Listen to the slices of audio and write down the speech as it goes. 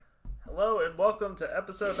Hello and welcome to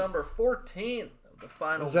episode number 14 of the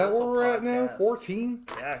Final Is that where Whistle we're at podcast. now? 14?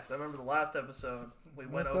 Yeah, because I remember the last episode we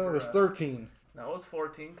went I over. thought it was 13. No, it was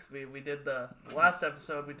 14 because we did the last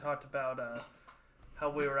episode. We talked about how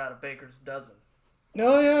we were at a baker's dozen.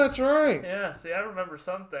 Oh, yeah, that's right. Yeah, see, I remember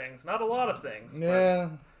some things, not a lot of things. Yeah.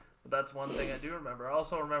 But that's one thing I do remember. I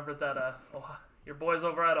also remember that your boys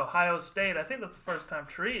over at Ohio State. I think that's the first time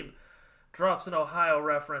Trevan drops an Ohio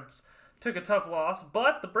reference. Took a tough loss,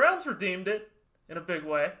 but the Browns redeemed it in a big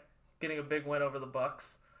way, getting a big win over the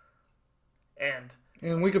Bucks. And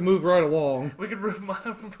we can move right along. We could move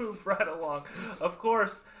right along. Of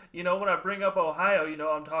course, when I bring up Ohio,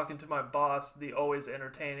 I'm talking to my boss, the always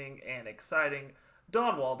entertaining and exciting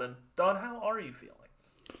Donn Walden. Donn, how are you feeling?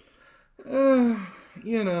 I'm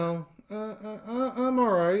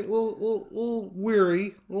all right. A little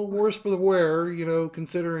weary, a little worse for the wear,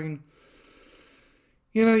 considering,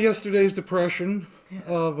 yesterday's depression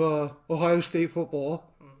of Ohio State football.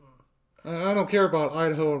 Mm-hmm. I don't care about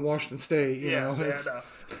Idaho and Washington State, no. That's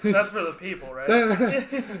for the people, right?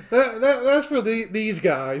 That's for these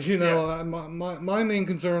guys, Yeah. My main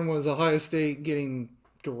concern was Ohio State getting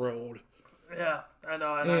derailed. Yeah, I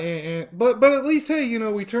know. But at least, hey,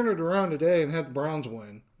 we turned it around today and had the Browns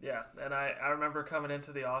win. Yeah, and I remember coming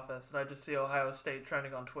into the office and I just see Ohio State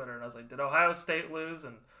trending on Twitter, and I was like, did Ohio State lose?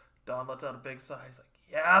 And Don lets out a big sigh. He's like,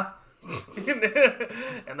 yeah.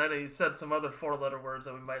 And then he said some other four-letter words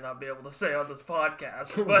that we might not be able to say on this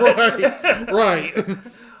podcast. But, right.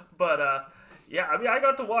 But, I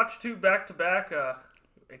got to watch two back-to-back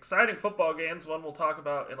exciting football games. One we'll talk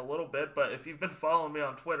about in a little bit, but if you've been following me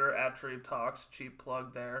on Twitter, @TreveTalks, cheap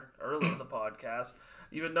plug there, early in the podcast,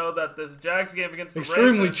 you would know that this Jags game against the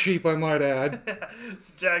Extremely Ravens... cheap, I might add.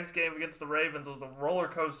 This Jags game against the Ravens was a roller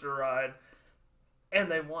coaster ride, and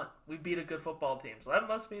they won. We beat a good football team, so that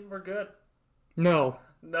must mean we're good. No.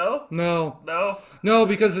 No? No. No? No,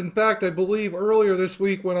 because in fact, I believe earlier this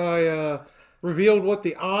week when I revealed what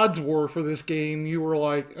the odds were for this game, you were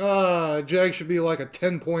like, Jags should be like a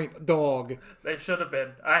 10-point dog. They should have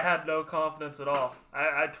been. I had no confidence at all.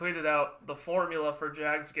 I tweeted out the formula for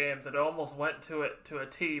Jags games, and it almost went to it to a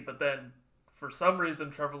T, but then for some reason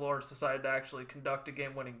Trevor Lawrence decided to actually conduct a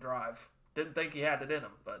game-winning drive. Didn't think he had it in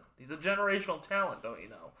him, but he's a generational talent, don't you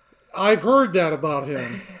know? I've heard that about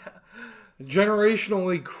him.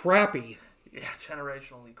 Generationally crappy. Yeah,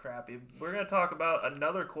 generationally crappy. We're going to talk about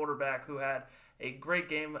another quarterback who had a great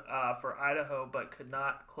game for Idaho but could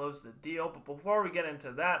not close the deal. But before we get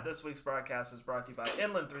into that, this week's broadcast is brought to you by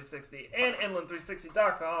Inland 360 and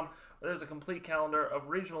Inland360.com, where there's a complete calendar of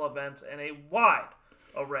regional events and a wide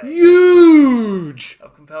array Huge!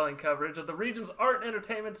 of compelling coverage of the region's art and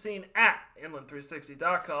entertainment scene at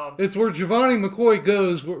Inland360.com. It's where Giovanni McCoy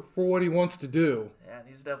goes for what he wants to do. And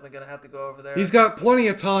he's definitely going to have to go over there. He's got plenty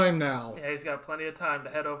of time now. Yeah, he's got plenty of time to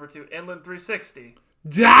head over to Inland360.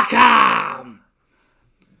 .com!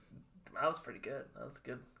 That was pretty good. That was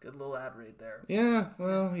a good little ad read there. Yeah,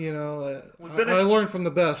 well, I learned from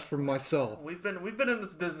the best from myself. We've been in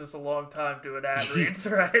this business a long time doing ad reads,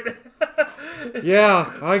 right?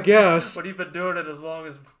 Yeah, I guess. But you've been doing it as long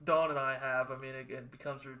as Dawn and I have. I mean, it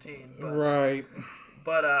becomes routine. But, right.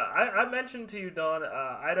 But I mentioned to you, Dawn,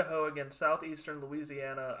 Idaho against Southeastern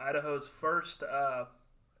Louisiana. Idaho's first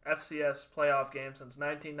FCS playoff game since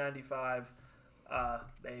 1995. A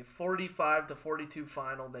 45-42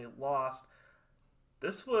 final. They lost.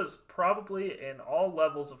 This was probably, in all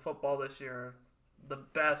levels of football this year, the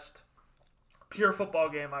best pure football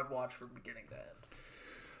game I've watched from beginning to end.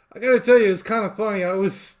 I gotta tell you, it's kind of funny. I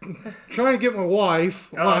was trying to get my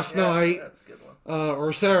wife last night, that's a good one.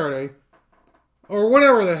 Or Saturday, or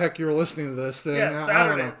whenever the heck you're listening to this thing. Yeah, I don't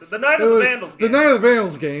Saturday. know. The night of the Vandals game. The night of the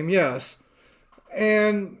Vandals game, yes.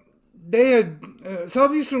 And they had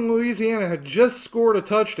Southeastern Louisiana had just scored a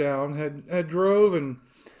touchdown, had drove and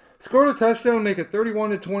scored a touchdown, make it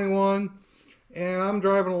 31-21. And I'm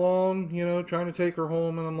driving along, trying to take her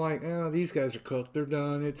home, and I'm like, these guys are cooked. They're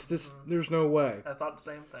done. It's just, there's no way. I thought the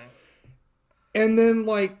same thing. And then,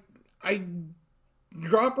 I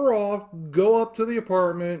drop her off, go up to the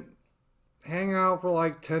apartment, hang out for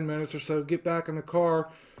 10 minutes or so, get back in the car,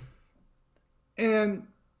 and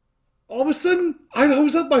all of a sudden,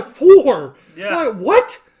 Idaho's up by 4. Yeah. Like,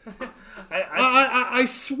 what? I I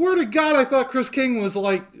swear to God, I thought Chris King was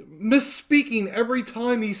misspeaking every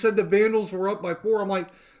time he said the Vandals were up by 4. I'm like,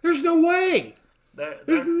 there's no way.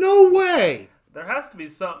 There's no way. There has to be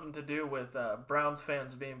something to do with Browns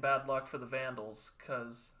fans being bad luck for the Vandals,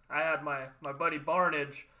 because I had my buddy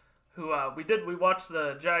Barnage who we watched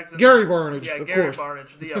the Jags. Gary Barnidge, yeah, of Gary course.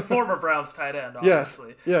 Barnidge, the former Browns tight end,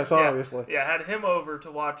 obviously. Yes, obviously. Yeah, had him over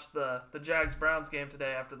to watch the Jags-Browns game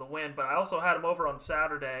today after the win, but I also had him over on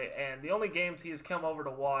Saturday, and the only games he has come over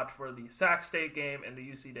to watch were the Sac State game and the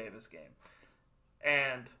UC Davis game.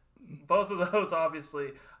 And both of those,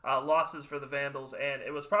 obviously, losses for the Vandals, and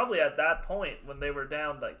it was probably at that point when they were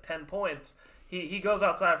down like 10 points, he goes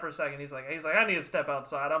outside for a second. He's like, I need to step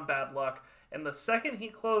outside. I'm bad luck. And the second he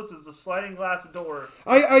closes the sliding glass door,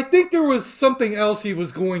 I think there was something else he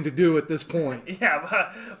was going to do at this point. Yeah,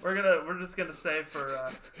 but we're just gonna say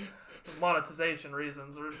for monetization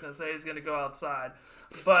reasons, we're just gonna say he's gonna go outside.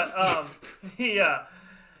 But he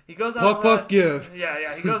goes outside. Puff, puff, give.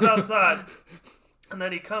 Yeah, he goes outside, and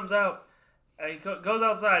then he comes out. And he goes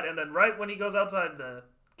outside, and then right when he goes outside, the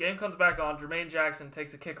game comes back on. Jermaine Jackson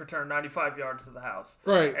takes a kick return 95 yards to the house.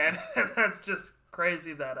 Right. And that's just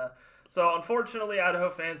crazy that... So, unfortunately, Idaho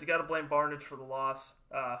fans, you got to blame Barnidge for the loss.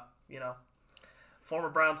 Former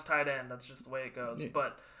Browns tight end. That's just the way it goes.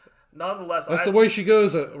 But nonetheless... That's the way she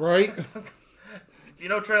goes, right? If you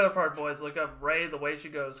know Trailer Park Boys, look up Ray, the way she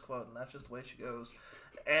goes quote, and that's just the way she goes.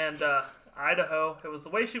 And Idaho, it was the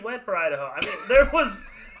way she went for Idaho. I mean, there was...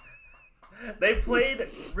 They played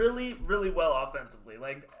really, really well offensively.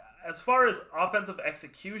 Like, as far as offensive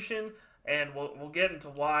execution, and we'll get into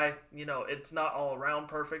why, it's not all around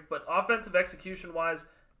perfect, but offensive execution-wise,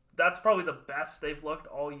 that's probably the best they've looked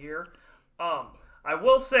all year. I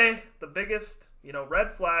will say the biggest,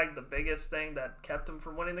 red flag, the biggest thing that kept them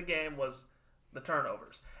from winning the game was the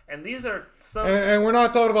turnovers. And these are some... And we're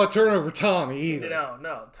not talking about turnover Tommy either.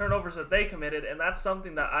 No. Turnovers that they committed, and that's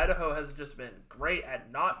something that Idaho has just been great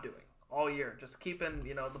at not doing all year, just keeping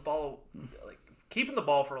the ball, keeping the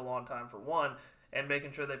ball for a long time for one, and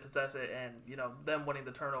making sure they possess it, and them winning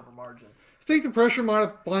the turnover margin. I think the pressure might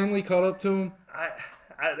have finally caught up to them.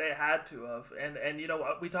 They had to have, and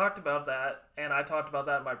we talked about that, and I talked about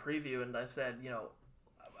that in my preview, and I said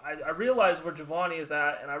I realize where Giovanni is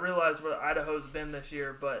at, and I realize where Idaho's been this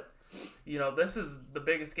year, but this is the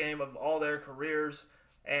biggest game of all their careers,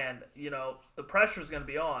 and the pressure is going to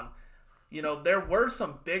be on. There were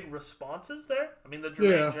some big responses there. I mean, the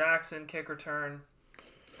Jermaine Jackson kick return.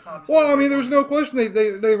 Well, I mean, there's no question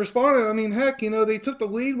they responded. I mean, heck, they took the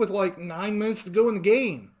lead with like 9 minutes to go in the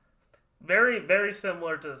game. Very, very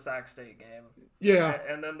similar to the Sac State game. Yeah.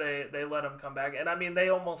 And then they let them come back. And, I mean, they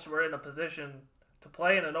almost were in a position to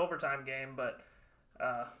play in an overtime game, but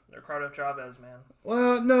Ricardo Chavez, man.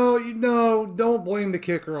 Well, no, don't blame the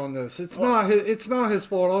kicker on this. It's not his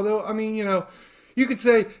fault. Although, I mean, you could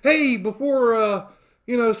say, hey, before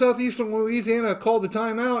Southeastern Louisiana called the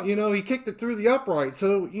timeout, he kicked it through the upright,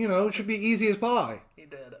 so it should be easy as pie. He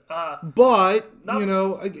did. But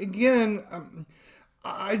again,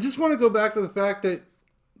 I just want to go back to the fact that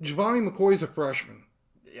Giovanni McCoy's a freshman.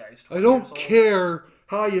 Yeah, he's 20 I don't care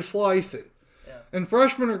how you slice it. Yeah. And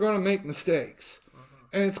freshmen are going to make mistakes.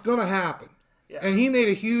 And it's going to happen. Yeah. And he made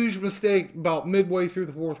a huge mistake about midway through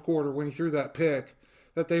the fourth quarter when he threw that pick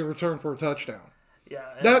that they returned for a touchdown. Yeah.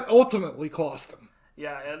 That ultimately cost him.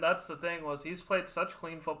 Yeah, and that's the thing was he's played such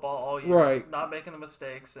clean football all year, right? Not making the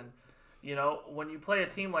mistakes, and when you play a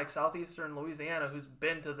team like Southeastern Louisiana, who's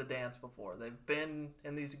been to the dance before, they've been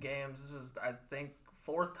in these games. This is, I think,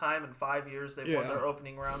 4th time in 5 years they've won their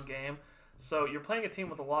opening round game. So you're playing a team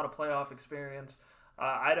with a lot of playoff experience.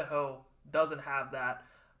 Idaho doesn't have that.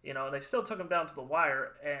 They still took him down to the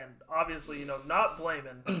wire, and obviously, not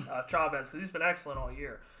blaming Chavez because he's been excellent all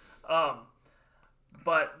year.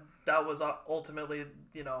 But that was ultimately,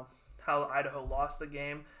 how Idaho lost the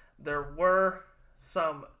game. There were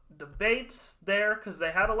some debates there because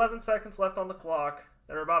they had 11 seconds left on the clock.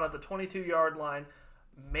 They were about at the 22-yard line.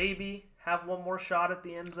 Maybe have one more shot at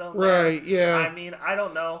the end zone. Right, yeah. I mean, I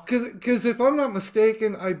don't know. Because if I'm not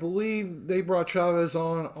mistaken, I believe they brought Chavez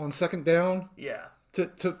on second down. Yeah.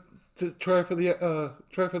 To try for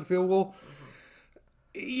the field goal.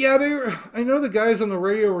 Yeah, I know the guys on the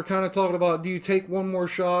radio were kind of talking about, do you take one more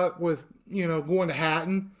shot with, going to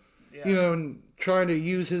Hatton, and trying to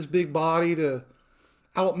use his big body to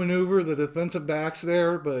outmaneuver the defensive backs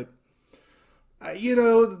there. But,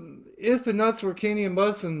 if and nuts were Kenny and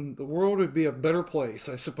Budson, the world would be a better place,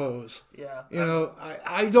 I suppose. Yeah.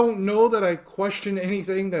 I don't know that I question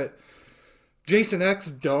anything that Jason X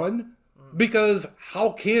done, because how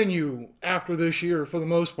can you after this year for the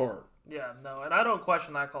most part? Yeah, no, and I don't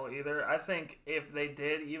question that call either. I think if they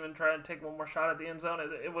did even try and take one more shot at the end zone,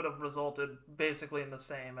 it would have resulted basically in the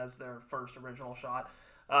same as their first original shot.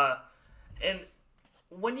 And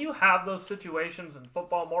when you have those situations in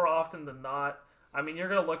football, more often than not, I mean, you're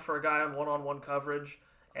going to look for a guy on one-on-one coverage,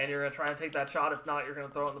 and you're going to try and take that shot. If not, you're going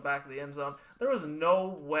to throw it in the back of the end zone. There was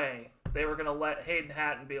no way they were going to let Hayden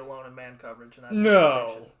Hatton be alone in man coverage in that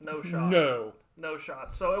situation. No shot. No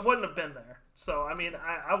shot. So it wouldn't have been there. So, I mean,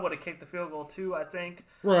 I would have kicked the field goal too, I think.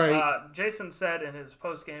 Right. Jason said in his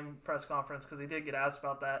post-game press conference, because he did get asked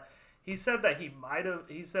about that, he said that he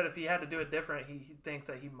said if he had to do it different, he thinks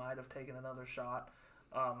that he might have taken another shot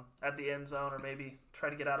at the end zone or maybe try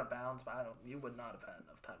to get out of bounds. But you would not have had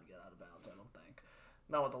enough time to get out of bounds, I don't think.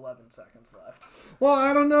 Not with 11 seconds left. Well,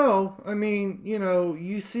 I don't know. I mean,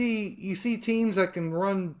 you see teams that can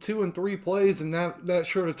run 2 and 3 plays in that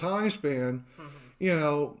short a time span.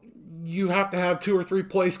 Mm-hmm. You have to have 2 or 3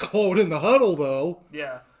 plays called in the huddle, though.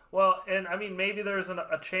 Yeah. Well, and I mean, maybe there's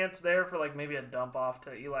a chance there for like maybe a dump off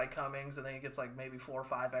to Eli Cummings, and then he gets like maybe 4 or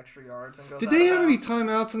 5 extra yards and goes. Did they have any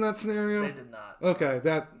timeouts in that scenario? They did not. Okay,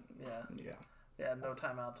 Yeah, no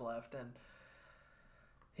timeouts left, and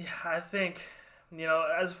I think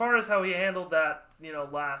as far as how he handled that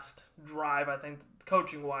last drive, I think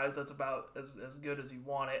coaching wise, that's about as good as you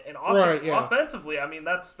want it. And offensively, I mean,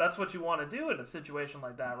 that's what you want to do in a situation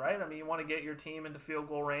like that, right? I mean, you want to get your team into field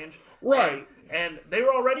goal range. Right. And they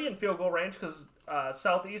were already in field goal range because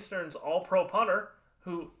Southeastern's all-pro punter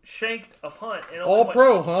who shanked a punt.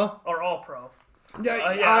 All-pro, huh? Or all-pro. Yeah,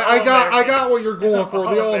 I got what you're going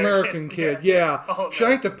for, the All-American kid. Yeah.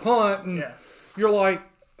 Shanked a punt, and you're like,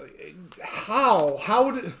 how?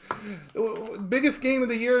 How would biggest game of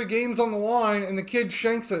the year, game's on the line, and the kid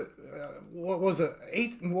shanks it. What was it?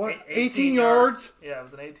 18 yards? Yeah, it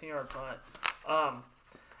was an 18-yard punt.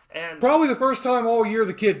 And probably the first time all year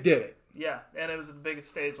the kid did it. Yeah, and it was the biggest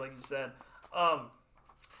stage, like you said. I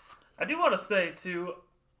do want to say too,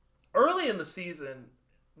 early in the season,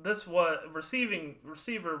 this was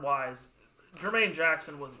receiver wise, Jermaine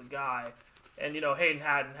Jackson was the guy. And, Hayden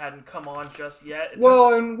hadn't come on just yet.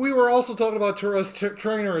 And we were also talking about Torres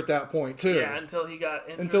Trainer at that point, too. Yeah, until he got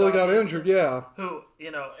injured. Yeah. Who,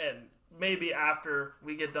 and maybe after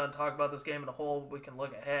we get done talking about this game in a whole, we can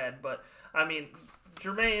look ahead. But, I mean,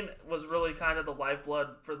 Jermaine was really kind of the lifeblood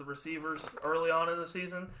for the receivers early on in the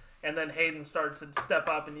season. And then Hayden started to step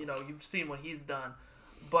up, and, you've seen what he's done.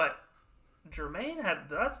 But Jermaine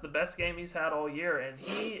that's the best game he's had all year, and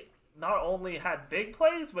he not only had big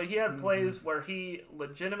plays, but he had plays where he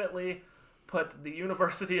legitimately put the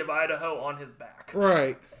University of Idaho on his back.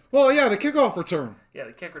 Right. Well, yeah, the kickoff return. Yeah,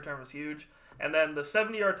 the kick return was huge. And then the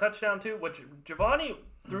 70-yard touchdown, too, which Giovanni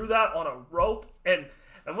threw that on a rope. And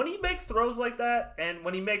when he makes throws like that, and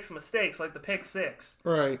when he makes mistakes, like the pick six,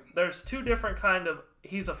 right, there's two different kind of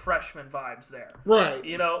he's a freshman vibes there. Right.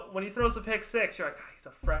 When he throws a pick six, you're like, he's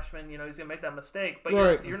a freshman, he's going to make that mistake. But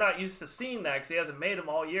you're not used to seeing that because he hasn't made them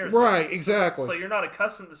all year. Right, exactly. So you're not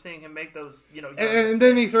accustomed to seeing him make those, And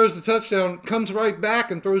then he throws the touchdown, comes right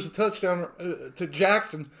back and throws the touchdown to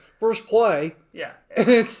Jackson, first play. Yeah. And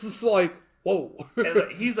it's just like, whoa.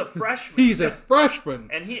 Like, he's a freshman. He's a freshman.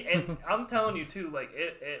 And I'm telling you, too, like,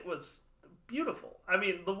 it was beautiful. I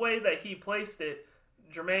mean, the way that he placed it,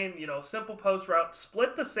 Jermaine, simple post route,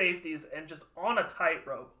 split the safeties, and just on a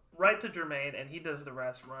tightrope, right to Jermaine, and he does the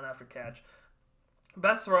rest, run after catch.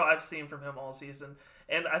 Best throw I've seen from him all season.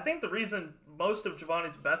 And I think the reason most of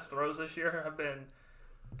Giovanni's best throws this year have been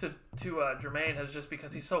to Jermaine is just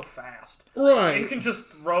because he's so fast. Right. You can just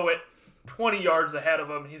throw it 20 yards ahead of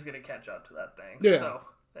him, and he's going to catch up to that thing. Yeah. So,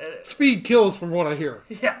 speed kills from what I hear.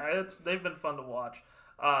 Yeah, they've been fun to watch.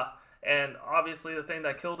 And obviously the thing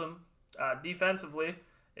that killed him defensively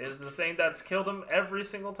is the thing that's killed them every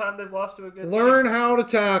single time they've lost to a good team. Learn how to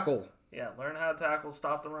tackle. Yeah, learn how to tackle,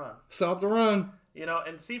 stop the run. Stop the run.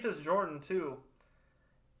 And Cephas Jordan, too,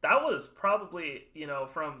 that was probably,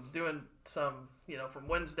 from doing some, from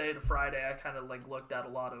Wednesday to Friday, I kind of, looked at a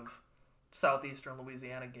lot of Southeastern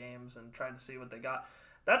Louisiana games and tried to see what they got.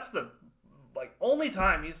 That's the, only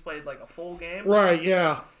time he's played, a full game. Right,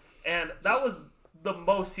 yeah. And that was the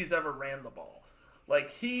most he's ever ran the ball.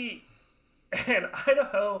 And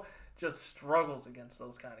Idaho just struggles against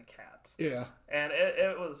those kind of cats. Yeah. And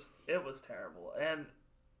it was terrible. And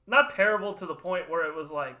not terrible to the point where it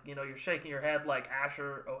was you're shaking your head like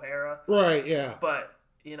Asher O'Hara. Right, yeah. But,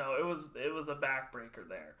 it was a backbreaker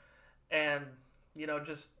there. And,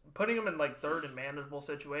 just putting them in third and manageable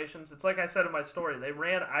situations. It's like I said in my story, they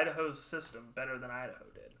ran Idaho's system better than Idaho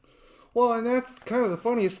did. Well, and that's kind of the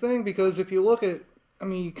funniest thing because if you look at,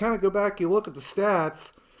 you kind of go back, you look at the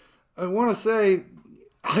stats, I want to say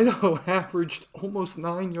Idaho averaged almost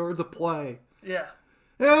 9 yards a play. Yeah.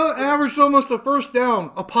 Yeah, averaged almost a first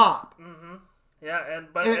down, a pop. Mm-hmm. Yeah,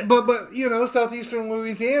 but Southeastern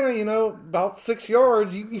Louisiana, about 6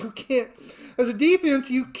 yards. You can't, as a defense,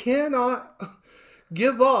 you cannot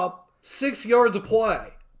give up 6 yards of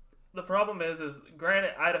play. the problem is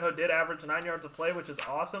granted, Idaho did average 9 yards of play, which is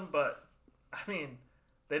awesome, but, I mean,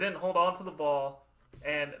 they didn't hold on to the ball,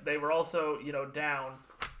 and they were also, down,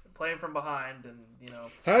 playing from behind, and,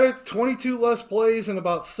 Had it 22 less plays and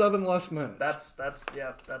about 7 less minutes. That's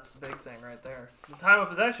the big thing right there. The time of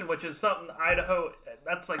possession, which is something Idaho,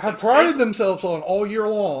 that's like have prided themselves on all year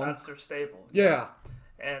long. That's their staple. Yeah.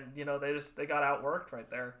 And, they got outworked right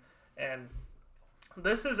there. And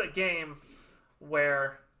this is a game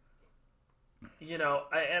where,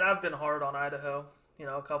 I've been hard on Idaho,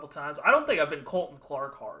 a couple times. I don't think I've been Colton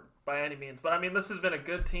Clark hard by any means, but I mean, this has been a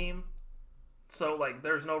good team. So,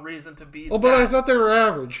 there's no reason to be. Oh, but I thought they were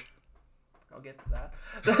average. I'll get to that.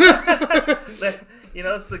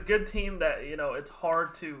 It's the good team that, it's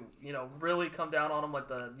hard to, really come down on them like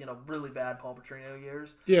the, really bad Paul Petrino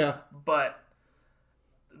years. Yeah. But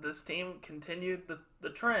this team continued the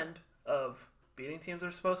trend of beating teams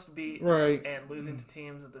they're supposed to beat and losing to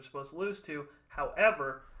teams that they're supposed to lose to.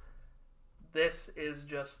 However, this is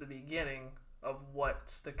just the beginning of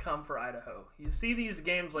what's to come for Idaho. You see these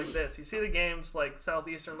games like this. You see the games like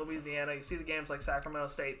Southeastern Louisiana. You see the games like Sacramento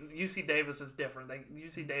State. UC Davis is different.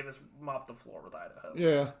 UC Davis mopped the floor with Idaho.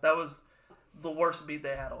 Yeah. That was the worst beat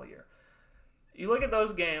they had all year. You look at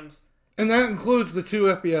those games. And that includes the 2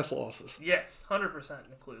 FBS losses. Yes,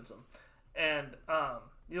 100% includes them. And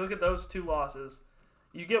you look at those 2 losses.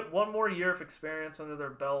 You get one more year of experience under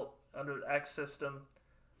their belt, under the X system.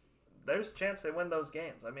 There's a chance they win those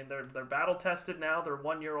games. I mean, they're battle tested now. They're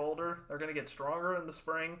 1 year older. They're going to get stronger in the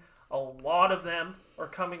spring. A lot of them are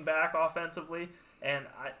coming back offensively, and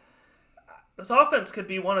this offense could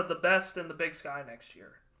be one of the best in the Big Sky next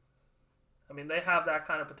year. I mean, they have that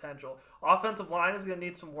kind of potential. Offensive line is going to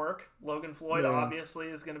need some work. Logan Floyd obviously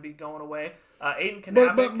is going to be going away. Aiden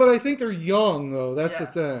Knappich. But I think they're young though. That's the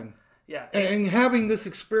thing. Yeah, and having this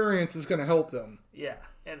experience is going to help them. Yeah.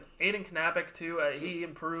 And Aiden Knappich, too, he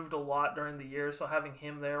improved a lot during the year, so having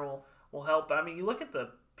him there will help. I mean, you look at the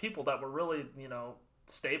people that were really,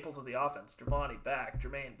 staples of the offense. Giovanni back,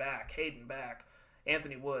 Jermaine back, Hayden back,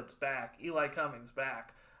 Anthony Woods back, Eli Cummings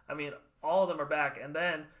back. I mean, all of them are back. And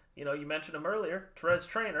then, you mentioned him earlier, Terez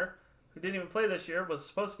Traynor, who didn't even play this year, was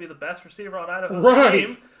supposed to be the best receiver on Idaho's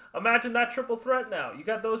team. Imagine that triple threat now. You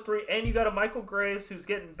got those 3, and you got a Michael Graves who's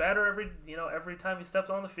getting better every time he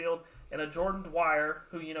steps on the field, and a Jordan Dwyer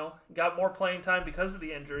who, got more playing time because of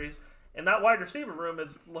the injuries. And that wide receiver room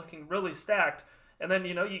is looking really stacked. And then,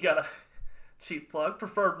 you got a cheap plug,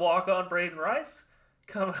 preferred walk-on Braden Rice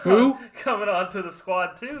coming on to the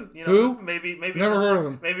squad too. Who? Maybe never heard of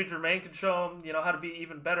him. Maybe Jermaine could show him, how to be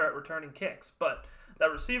even better at returning kicks. But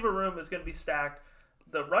that receiver room is going to be stacked.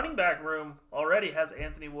 The running back room already has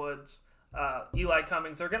Anthony Woods, Eli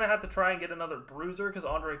Cummings. They're going to have to try and get another bruiser because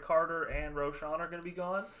Andre Carter and Roshan are going to be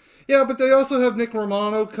gone. Yeah, but they also have Nick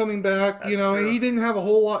Romano coming back. That's true. He didn't have a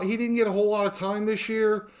whole lot. He didn't get a whole lot of time this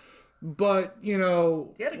year. But he had a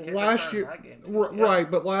kick last year, in that game too.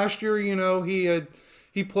 Right? But last year,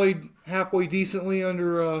 he played halfway decently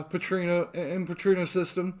under Petrino's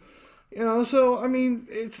system. So I mean,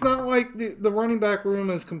 it's not like the running back room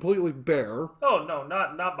is completely bare. Oh no,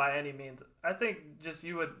 not by any means. I think just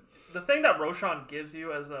the thing that Roshan gives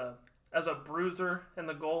you as a bruiser in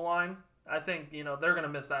the goal line. I think they're gonna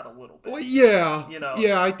miss that a little bit. Well, yeah,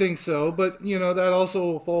 yeah, I think so. But that also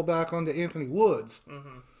will fall back onto Anthony Woods.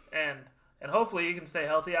 Mm-hmm. And hopefully he can stay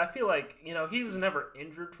healthy. I feel like he was never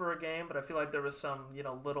injured for a game, but I feel like there was some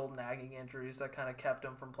little nagging injuries that kind of kept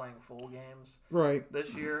him from playing full games. Right.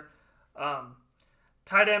 This year.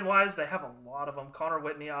 Tight end wise, they have a lot of them. Connor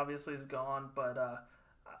Whitney obviously is gone, but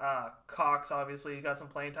Cox obviously got some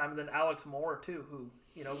playing time, and then Alex Moore too, who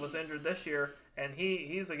was injured this year, and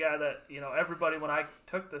he's a guy that everybody when I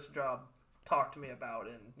took this job talked to me about,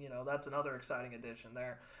 and that's another exciting addition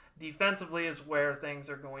there. Defensively is where things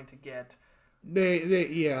are going to get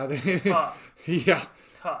tough. Yeah,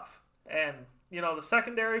 tough, and the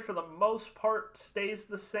secondary for the most part stays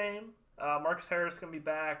the same. Marcus Harris is going to be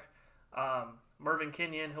back. Mervyn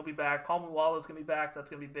Kenyon, he'll be back. Paul Muala's going to be back. That's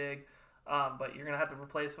going to be big. But you're going to have to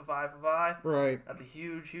replace Fafai. Right. That's a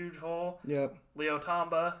huge, huge hole. Yep. Leo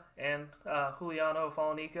Tamba and Juliano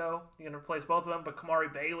Falanico. You're going to replace both of them. But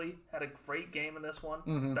Kamari Bailey had a great game in this one.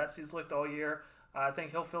 Mm-hmm. Best he's looked all year. I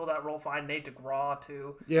think he'll fill that role fine. Nate DeGraw,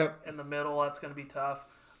 too. Yep. In the middle. That's going to be tough.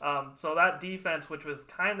 So that defense, which was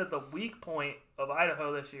kind of the weak point of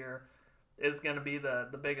Idaho this year, is going to be the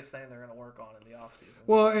biggest thing they're going to work on in the offseason.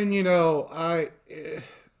 Well, and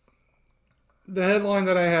the headline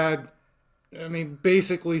that I had,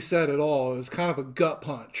 basically said it all. It was kind of a gut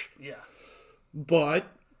punch. Yeah. But,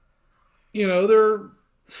 there are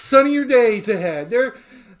sunnier days ahead.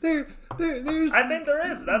 There's. I think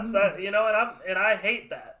there is. That's that. And I hate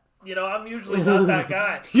that. I'm usually not that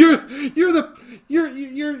guy.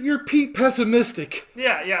 You're Pete pessimistic.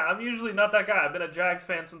 Yeah. I'm usually not that guy. I've been a Jags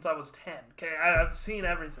fan since I was 10. Okay, I've seen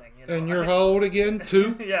everything. And you're how old again?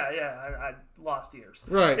 2? Yeah. I lost years.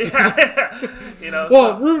 Right. Yeah.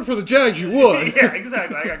 Well, rooting for the Jags, you would. Yeah,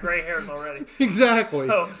 exactly. I got gray hairs already. Exactly.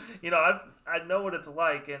 So I know what it's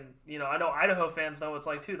like, and I know Idaho fans know what it's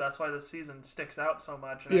like too. That's why this season sticks out so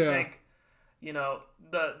much. And I think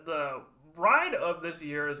the ride of this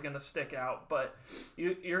year is going to stick out, but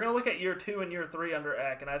you're going to look at year 2 and year 3 under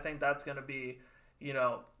Eck, and I think that's going to be, you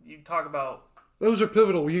talk about... Those are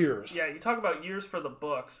pivotal years. Yeah, you talk about years for the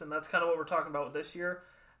books, and that's kind of what we're talking about with this year.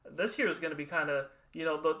 This year is going to be kind of,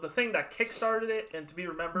 the thing that kickstarted it and to be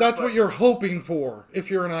remembered. That's what you're hoping for if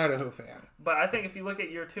you're an Idaho fan. But I think if you look at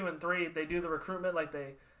year 2 and 3, they do the recruitment like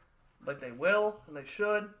they will and they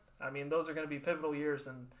should. I mean, those are going to be pivotal years,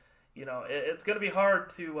 and it's going to be hard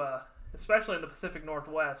to, especially in the Pacific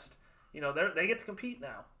Northwest. They get to compete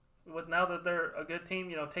now. Now that they're a good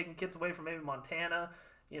team, taking kids away from maybe Montana,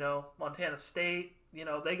 Montana State.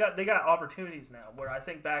 They got opportunities now. Where I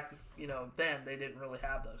think back, then they didn't really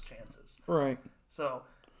have those chances. Right. So,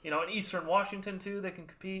 in Eastern Washington too, they can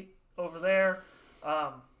compete over there.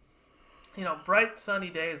 Bright sunny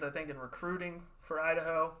days, I think, in recruiting for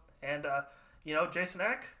Idaho. And, Jason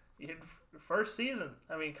Eck, first season,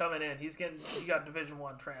 coming in, he got Division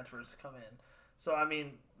I transfers to come in. So,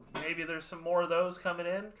 maybe there's some more of those coming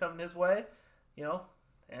his way,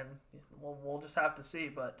 and we'll just have to see.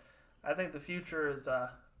 But I think the future is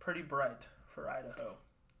pretty bright for Idaho.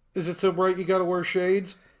 Is it so bright you got to wear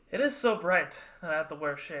shades? It is so bright that I have to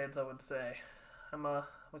wear shades, I would say. I'm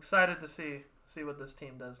excited to see what this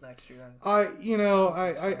team does next year. I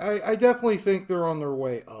definitely think they're on their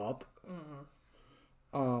way up.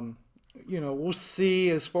 Mm-hmm. We'll see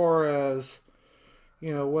as far as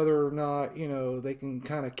whether or not they can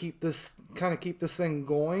kind of keep this thing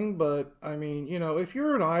going. But if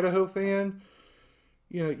you're an Idaho fan,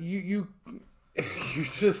 you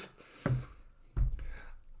just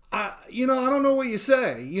I don't know what you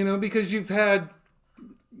say, because you've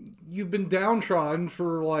been downtrodden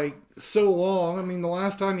for like so long. The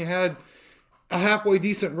last time you had a halfway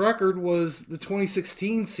decent record was the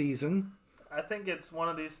 2016 season. I think it's one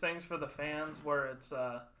of these things for the fans where it's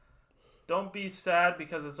don't be sad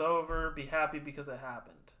because it's over, be happy because it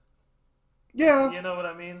happened. Yeah. You know what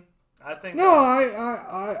I mean? I think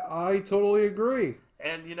I totally agree.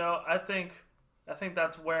 And I think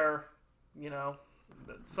that's where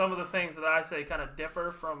some of the things that I say kind of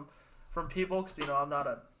differ from people, because I'm not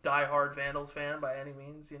a diehard Vandals fan by any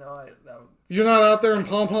means. You're not out there in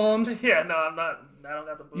pom poms. Yeah, no, I'm not. I don't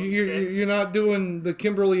got the boomsticks. You're not doing the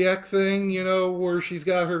Kimberly Eck thing, where she's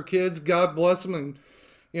got her kids. God bless them, and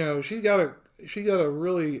she's got a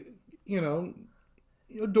really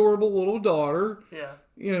adorable little daughter. Yeah.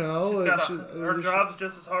 Her job's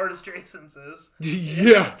just as hard as Jason's is.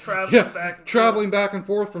 Yeah. Traveling back and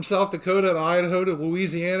forth from South Dakota to Idaho to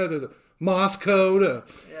Louisiana to Moscow to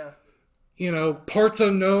parts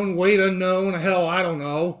unknown, weight unknown. Hell, I don't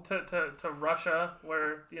know. To Russia,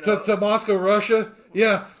 where to Moscow, Russia.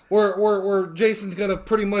 Yeah, where Jason's gonna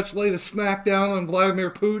pretty much lay the smack down on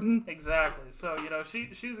Vladimir Putin. Exactly. So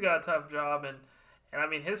she's got a tough job, and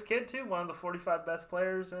his kid too, one of the 45 best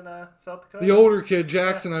players in South Dakota. The older kid,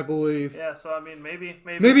 Jackson, I believe. Yeah. So maybe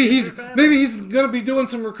he's gonna be doing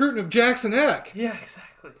some recruiting of Jackson Eck. Yeah,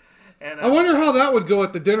 exactly. And I wonder how that would go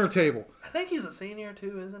at the dinner table. I think he's a senior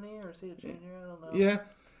too, isn't he? Or is he a junior? I don't know. Yeah.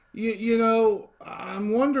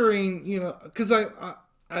 I'm wondering, because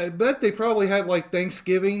I bet they probably had like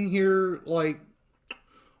Thanksgiving here, like,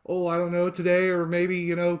 I don't know, today or maybe,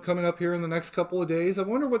 coming up here in the next couple of days. I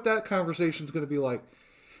wonder what that conversation's going to be like.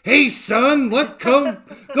 Hey, son, let's go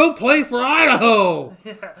play for Idaho.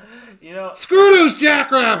 Yeah, screw those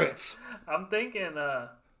Jackrabbits. I'm thinking,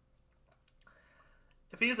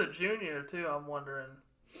 if he's a junior too, I'm wondering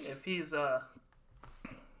if he's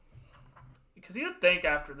because you'd think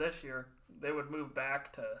after this year they would move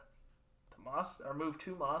back to Moscow or move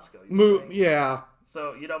to Moscow. Yeah.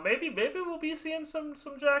 So maybe we'll be seeing some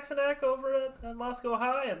Jackson Eck over at Moscow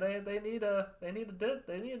High, and they need a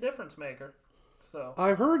difference maker. So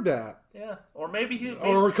I've heard that. Yeah, or maybe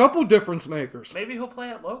or a couple difference makers. Maybe he'll play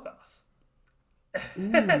at Logos.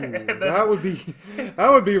 Ooh, that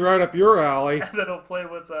would be right up your alley. And then he'll play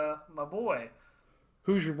with my boy.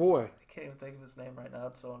 Who's your boy? I can't even think of his name right now.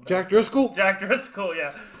 It's so embarrassing. Jack Driscoll? Jack Driscoll,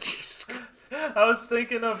 yeah. Jesus Christ. I was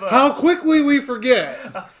thinking of... how quickly we forget.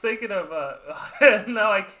 I was thinking of...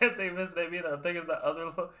 now I can't think of his name either. I'm thinking of the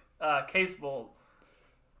other Case Bowl.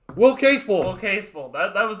 Will Casebolt. Will Casebolt.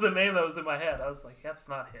 That was the name that was in my head. I was like, that's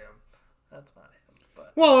not him. That's not him.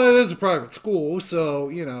 But Well, it is a private school, so,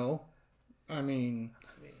 I mean,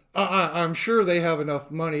 I'm sure they have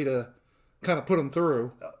enough money to kind of put them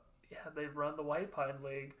through. yeah, they run the White Pine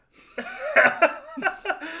League.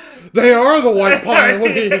 They are the White Pine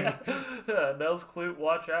League. Nels Clute,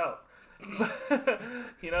 watch out.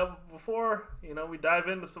 Before we dive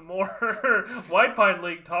into some more White Pine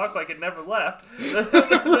League talk like it never left,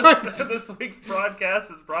 this week's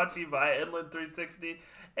broadcast is brought to you by Inland 360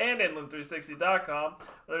 and Inland360.com.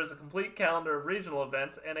 There's a complete calendar of regional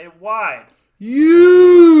events and a wide, huge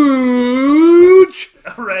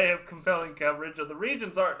array of compelling coverage of the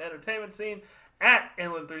region's art and entertainment scene at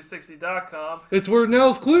Inland360.com. It's where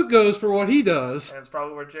Nels Clute goes for what he does. And it's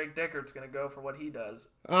probably where Jake Dickert's going to go for what he does.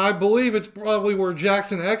 I believe it's probably where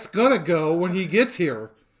Jackson X going to go when he gets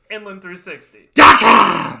here.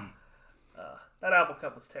 Inland360.com. That Apple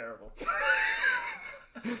Cup was terrible.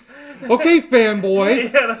 Okay,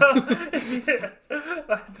 fanboy.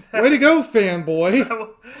 Way to go, fanboy.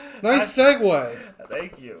 Nice segue.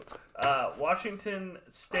 Thank you. Washington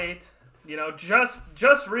State,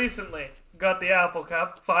 just recently got the Apple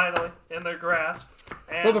Cup finally in their grasp.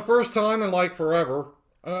 And for the first time in like forever.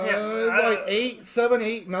 Like 7,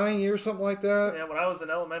 8, 9 years, something like that. Yeah, when I was in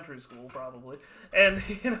elementary school, probably. And,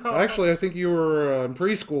 Actually, I think you were in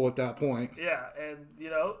preschool at that point. Yeah, and,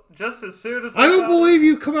 just as soon as I don't believe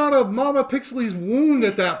you come out of Mama Pixley's wound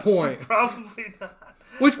at that point. Probably not.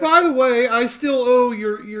 Which, by the way, I still owe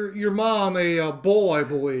your mom a bowl, I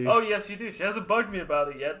believe. Oh, yes, you do. She hasn't bugged me about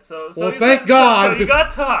it yet. So thank God. So you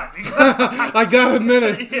got time. I got a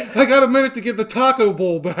minute. Yeah. I got a minute to get the taco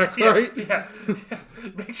bowl back, right? Yeah.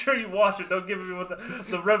 Make sure you wash it. Don't give me with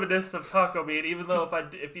the reminiscence of taco meat. Even though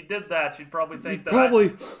if you did that, she'd probably think that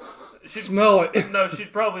smell it. No,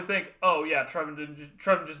 she'd probably think, oh yeah,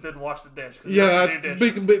 Trevan just didn't wash the dish. Yeah,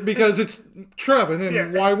 because it's Trevan,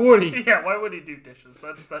 and why would he? Yeah, why would he do dishes?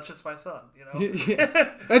 That's just my son,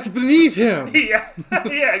 Yeah, that's beneath him. Yeah,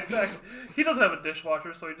 exactly. He doesn't have a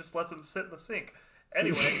dishwasher, so he just lets him sit in the sink.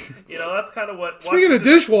 Anyway, that's kind of what... Speaking of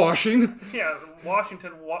dishwashing... Yeah,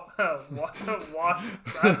 Washington... I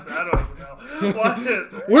don't even know.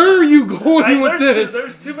 Where are you going with this?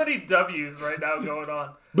 There's too many W's right now going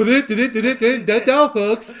on. But that's out,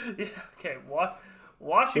 folks. Yeah, okay,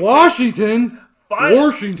 Washington...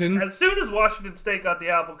 Washington. As soon as Washington State got the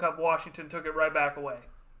Apple Cup, Washington took it right back away.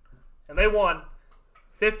 And they won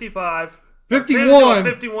 51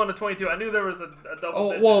 to 22. I knew there was a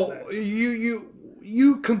double digit. Well, there.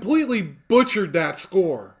 You completely butchered that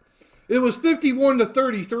score. It was 51 to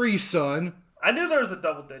 33, son. I knew there was a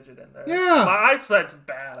double digit in there. Yeah. My eyesight's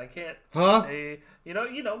bad. I can't see. We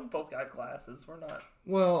both got glasses. We're not.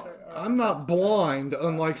 Well, I'm not blind,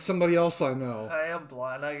 unlike somebody else I know. I am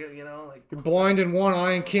blind. You're blind in one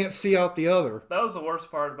eye and can't see out the other. That was the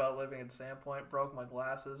worst part about living in Sandpoint. Broke my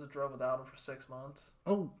glasses. I drove without them for 6 months.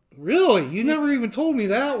 Oh, really? You never even told me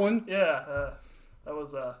that one. Yeah. That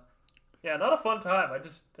was not a fun time. I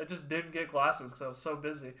just didn't get glasses because I was so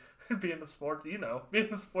busy being the sports. So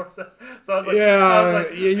I was like,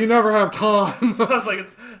 you never have time. So I was like,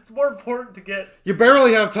 it's more important to get. You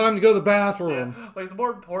barely have time to go to the bathroom. Yeah, it's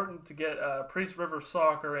more important to get Priest River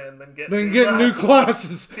soccer in than get new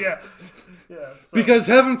classes. Yeah. So. Because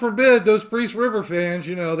heaven forbid those Priest River fans,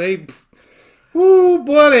 they. Ooh,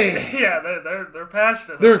 buddy. Yeah, they're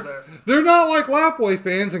passionate over there. They're not like Lapway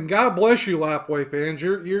fans, and God bless you, Lapway fans.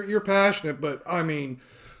 You're passionate, but I mean,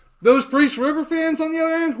 those Priest River fans on the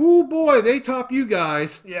other hand, ooh boy, they top you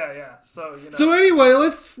guys. Yeah. So So anyway,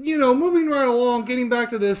 let's moving right along, getting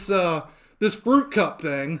back to this fruit cup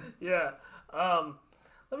thing. Yeah.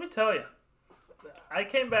 Let me tell you, I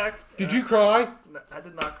came back. Did you cry? I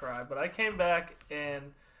did not cry, but I came back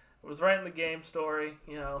and. I was writing the game story,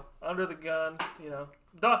 under the gun,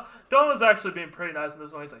 Donn was actually being pretty nice in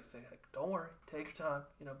this one. He's like, don't worry, take your time,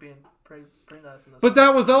 being pretty nice in this But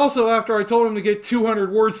that was also after I told him to get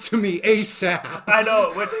 200 words to me ASAP. I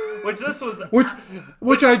know, which this was...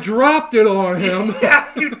 Which I dropped it on him.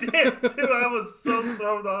 Yeah, you did, too. I was so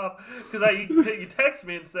thrown off. Because you texted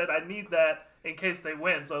me and said, I need that in case they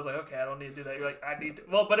win. So I was like, okay, I don't need to do that. You're like, I need to...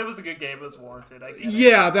 Well, but it was a good game. It was warranted. I get it.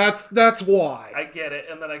 Yeah, that's why. I get it.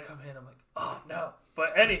 And then I come in, I'm like, oh, no.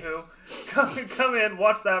 But anywho, come in,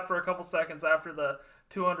 watch that for a couple seconds after the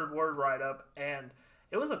 200-word write-up, and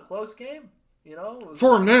it was a close game,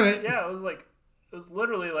 for a minute. Yeah, it was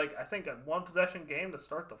literally like, I think a one-possession game to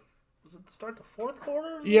start the... Was it to start the fourth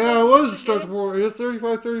quarter? Yeah, it was to start the fourth. It was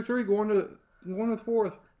 35-33 going to the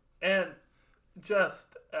fourth. And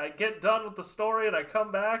just, I get done with the story and I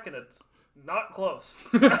come back and it's not close.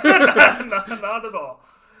 not at all.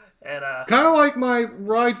 And kind of like my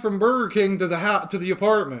ride from Burger King to the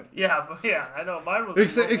apartment. Yeah, I know mine was.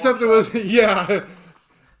 Except it was yeah.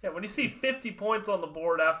 Yeah, when you see 50 points on the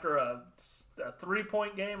board after a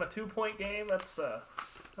 3-point game, a 2-point game, that's a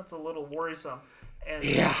little worrisome. And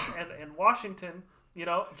and Washington,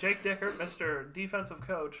 Jake Dickert, Mr. Defensive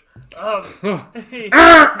Coach.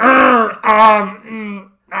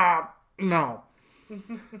 No.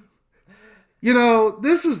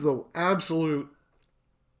 This was the absolute.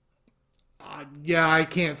 I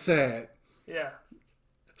can't say it. Yeah.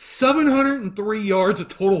 703 yards of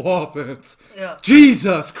total offense. Yeah.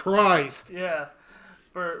 Jesus Christ. Yeah.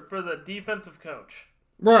 For the defensive coach.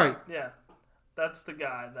 Right. Yeah. That's the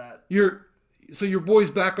guy that... So your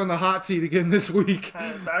boy's back on the hot seat again this week.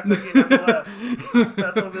 Back again on the left.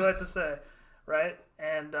 That's what we like to say. Right?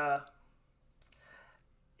 And, that's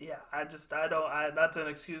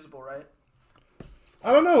inexcusable, right?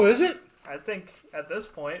 I don't know, is it? I think at this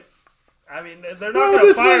point... I mean, they're not going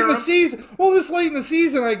to fire him. This late in the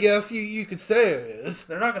season, I guess you could say it is.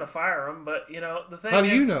 They're not going to fire him, but the thing. How do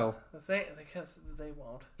you know? Because they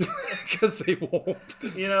won't. Because they won't.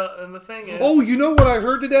 And the thing is. Oh, you know what I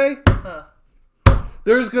heard today? Huh.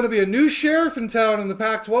 There's going to be a new sheriff in town in the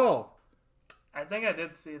Pac-12. I think I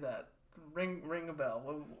did see that. Ring a bell.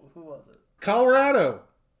 Who was it? Colorado.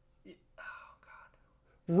 Oh God.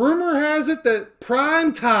 Rumor has it that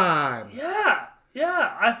Prime Time. Yeah.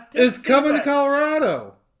 Yeah, I did is coming that. to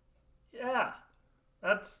Colorado. Yeah,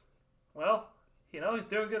 he's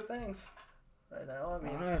doing good things right now.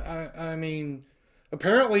 I mean,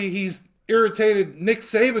 apparently he's irritated Nick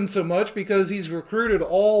Saban so much because he's recruited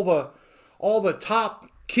all the top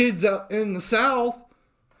kids out in the South.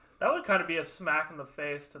 That would kind of be a smack in the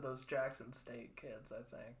face to those Jackson State kids, I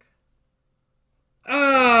think.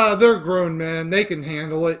 They're grown men; they can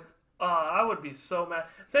handle it. I would be so mad.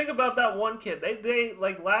 Think about that one kid. They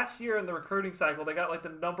like last year in the recruiting cycle, they got like the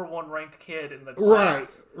number 1 ranked kid in the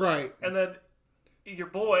class. Right. And then your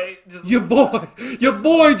boy just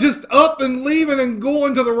up and leaving and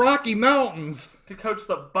going to the Rocky Mountains to coach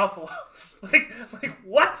the Buffaloes. like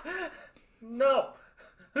what? No.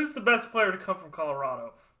 Who's the best player to come from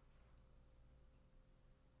Colorado?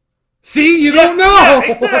 See, you don't know. Yeah,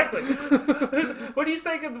 exactly. What do you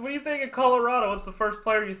think of Colorado? What's the first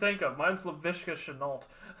player you think of? Mine's Laviska Shenault.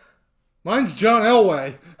 Mine's John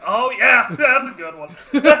Elway. Oh yeah, that's a good one.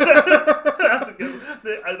 That's a good one.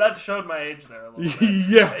 That showed my age there a little bit.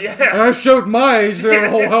 Yeah. And I showed my age there a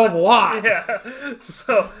whole hell of a lot. Yeah.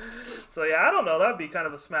 So yeah, I don't know. That'd be kind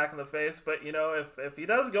of a smack in the face. But if he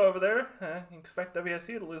does go over there, you expect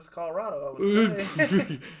WSU to lose to Colorado. I would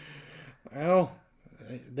say. Well.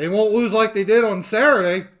 They won't lose like they did on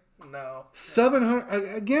Saturday. No.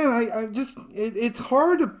 700 again. It's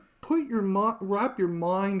hard to wrap your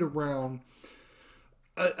mind around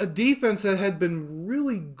a defense that had been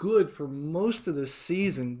really good for most of the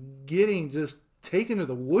season, getting just taken to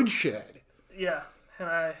the woodshed. Yeah,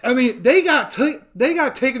 and I mean they got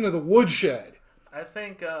taken to the woodshed. I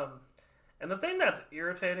think, and the thing that's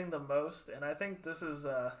irritating the most, and I think this is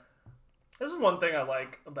one thing I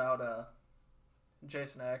like about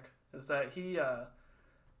Jason Eck, is that he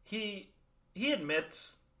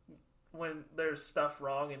admits when there's stuff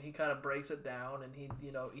wrong, and he kind of breaks it down, and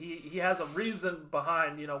he has a reason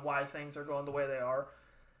behind why things are going the way they are.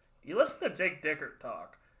 You listen to Jake Dickert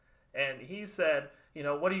talk, and he said,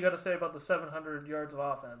 what do you got to say about the 700 yards of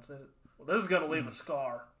offense? Well, this is going to leave a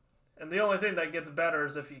scar. And the only thing that gets better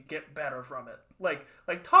is if you get better from it. Like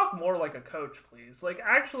talk more like a coach, please.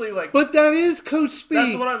 Actually, But that is coach speak.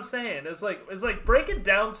 That's what I'm saying. It's like break it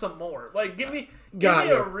down some more. Give me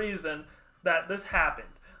a reason that this happened.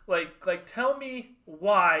 Tell me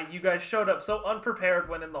why you guys showed up so unprepared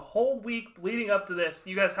when in the whole week leading up to this,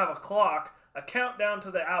 you guys have a clock, a countdown to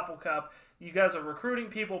the Apple Cup. You guys are recruiting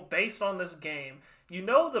people based on this game. You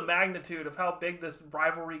know the magnitude of how big this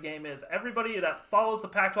rivalry game is. Everybody that follows the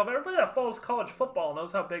Pac-12, everybody that follows college football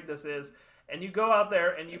knows how big this is. And you go out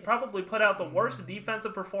there and you probably put out the worst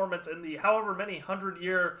defensive performance in the however many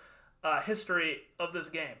 100-year history of this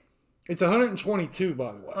game. It's 122,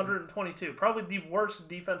 by the way. 122. Probably the worst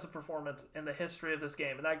defensive performance in the history of this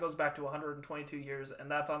game. And that goes back to 122 years, and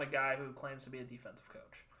that's on a guy who claims to be a defensive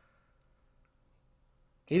coach.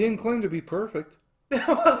 He didn't claim to be perfect.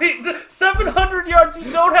 700 yards,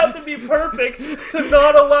 you don't have to be perfect to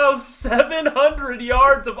not allow 700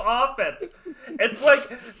 yards of offense. It's like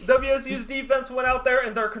WSU's defense went out there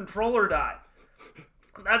and their controller died.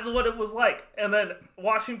 That's what it was like. And then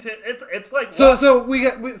Washington, it's like so we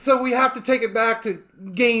have to take it back to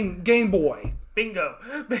Game Boy. Bingo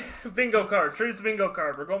card. Trees bingo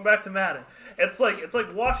card. We're going back to Madden. It's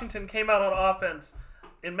like Washington came out on offense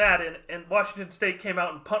in Madden, and Washington State came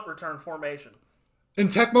out in punt return formation. In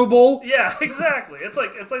Tecmo Bowl? Yeah, exactly. It's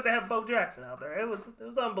like they have Bo Jackson out there. It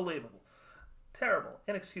was unbelievable. Terrible.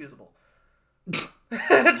 Inexcusable.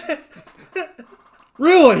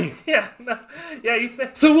 Really? Yeah. No, yeah, you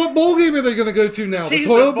think... So what bowl game are they going to go to now? The Cheez-It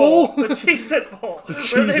toilet bowl? The Cheez-It Bowl.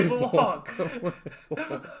 Where they belong.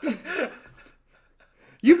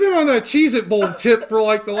 You've been on that Cheez-It Bowl tip for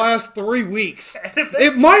like the last 3 weeks.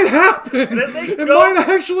 It might happen. It might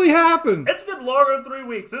actually happen. It's been longer than 3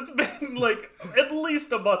 weeks. It's been like at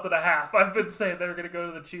least a month and a half. I've been saying they're going to go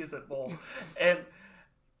to the Cheez-It Bowl. And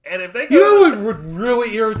if they go... You know what would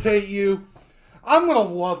really irritate you? I'm going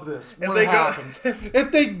to love this when it happens.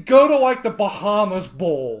 If they go to like the Bahamas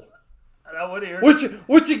Bowl. That would irritate.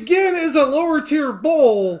 Which again is a lower tier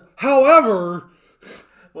bowl. However...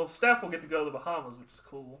 Well, Steph will get to go to the Bahamas, which is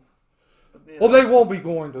cool. But, well, they won't be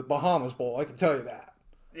going to the Bahamas Bowl, I can tell you that.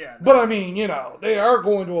 Yeah. No. But I mean, they are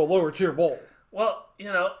going to a lower tier bowl. Well,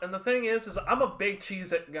 and the thing is I'm a big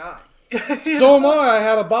Cheez-It guy. So am I. I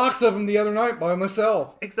had a box of them the other night by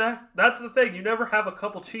myself. Exactly. That's the thing. You never have a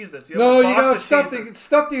couple Cheez-Its. You got to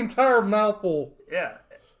stuff the entire mouthful. Yeah.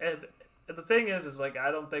 And the thing is like,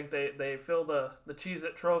 I don't think they fill the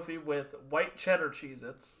Cheez-It trophy with white cheddar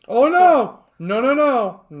Cheez-Its. Oh, no.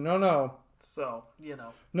 No. So,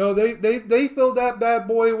 No, they filled that bad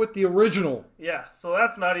boy with the original. Yeah, so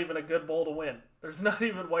that's not even a good bowl to win. There's not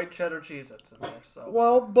even white cheddar Cheez-Its in there. So.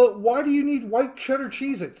 Well, but why do you need white cheddar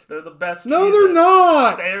Cheez-Its? They're the best No, Cheez-Its. they're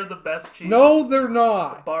not. They're the best Cheez-Its. No, they're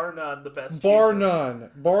not. Bar none, the best Bar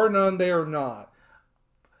Cheez-Its. Bar none, they are not.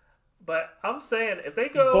 But I'm saying, if they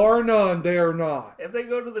go... Bar none, they are not. If they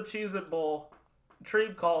go to the Cheez-It Bowl,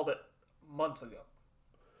 Trebe called it months ago.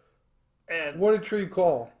 And what did Trebe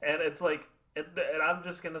call? And it's like... And I'm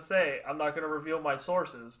just going to say, I'm not going to reveal my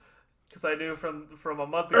sources, because I knew from a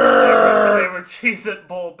month ago they were Cheez-It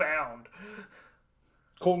Bowl bound.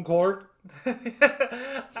 Colton Clark?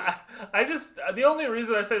 I just... The only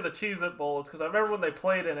reason I say the Cheez-It Bowl is because I remember when they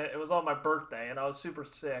played in it, it was on my birthday, and I was super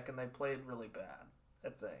sick, and they played really bad, I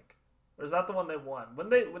think. Or is that the one they won?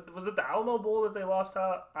 Was it the Alamo Bowl that they lost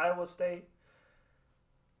to Iowa State?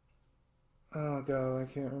 Oh, God, I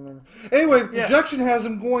can't remember. Anyway, the projection has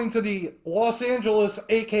him going to the Los Angeles,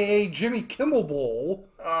 a.k.a. Jimmy Kimmel Bowl.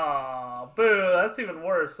 Oh, boo. That's even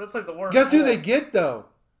worse. That's like the worst. Guess who they get, though?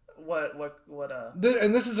 What,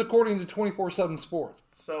 And this is according to 24/7 Sports.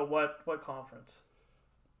 So, what conference?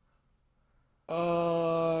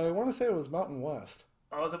 I want to say it was Mountain West.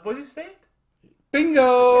 Oh, was it Boise State?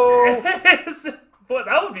 Bingo! Boy,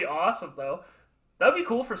 that would be awesome, though. That would be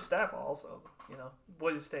cool for Steph, also.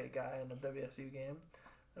 Boise State guy in a WSU game.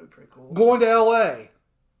 That would be pretty cool. Going to L.A.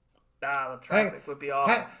 The traffic would be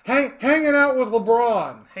awesome. Hanging out with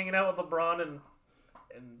LeBron. Hanging out with LeBron and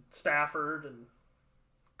Stafford and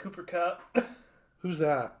Cooper Kupp. Who's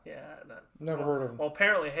that? Yeah. Never heard of him. Well,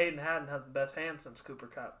 apparently Hayden Haddon has the best hand since Cooper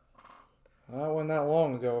Kupp. That wasn't that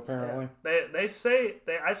long ago, apparently. Yeah. They say,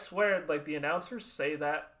 I swear, like the announcers say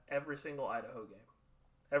that every single Idaho game.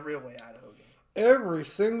 Every away Idaho game. Every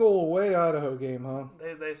single away Idaho game, huh?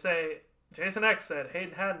 They say, Jason X said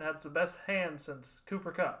Hayden Haddon has the best hand since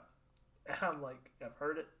Cooper Kupp. And I'm like, I've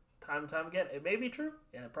heard it time and time again. It may be true,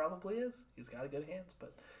 and it probably is. He's got good hands.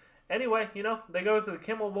 But anyway, they go to the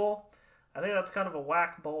Kimmel Bowl. I think that's kind of a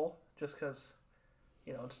whack bowl, just because,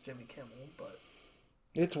 it's Jimmy Kimmel. But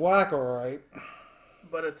it's whack, all right.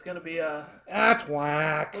 But it's going to be That's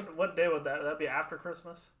whack. What day would that? That'd be after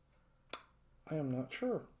Christmas? I am not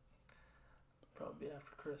sure. Probably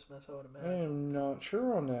after Christmas, I would imagine. I am not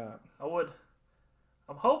sure on that. I would.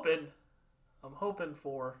 I'm hoping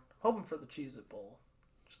for the Cheez-It Bowl,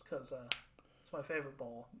 just because it's my favorite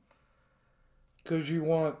bowl. Because you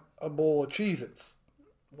want a bowl of Cheez-Its.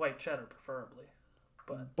 White cheddar, preferably.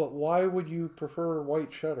 But why would you prefer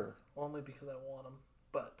white cheddar? Only because I want them.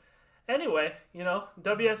 But anyway,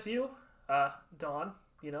 WSU, Donn,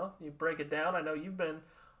 you break it down. I know you've been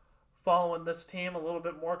following this team a little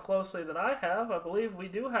bit more closely than I have. I believe we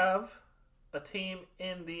do have a team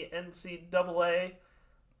in the NCAA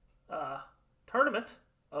tournament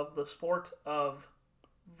of the sport of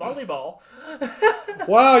volleyball.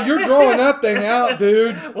 Wow, you're drawing that thing out,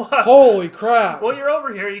 dude. Wow. Holy crap. Well, you're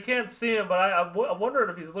over here. You can't see him, but I'm wondering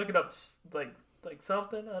if he's looking up like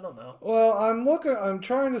something. I don't know. Well, I'm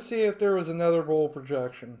trying to see if there was another bowl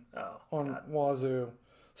projection on Wazoo.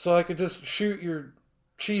 So I could just shoot your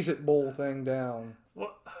Cheez-It Bowl thing down.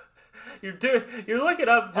 Well, you're looking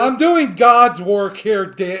up. I'm doing God's work here,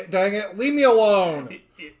 dang it. Leave me alone.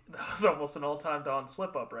 That was almost an all-time Donn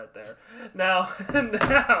slip-up right there. Now,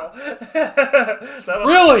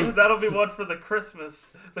 that'll be one for the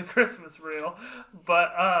Christmas reel.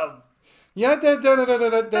 But yeah,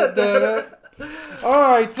 All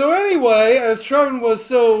right. So anyway, as Trevan was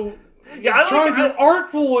trying to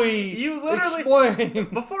artfully explain.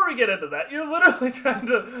 Before we get into that, you're literally trying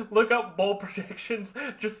to look up bowl predictions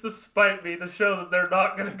just to spite me to show that they're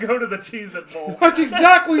not going to go to the Cheez-It Bowl. That's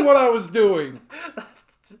exactly what I was doing.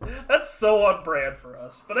 That's so on brand for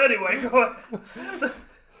us. But anyway, go ahead.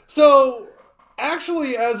 So,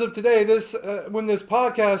 actually, as of today, when this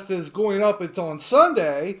podcast is going up, it's on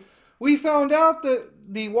Sunday. We found out that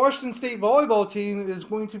the Washington State volleyball team is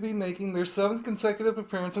going to be making their 7th consecutive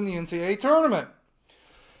appearance in the NCAA tournament.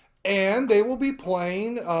 And they will be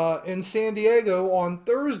playing in San Diego on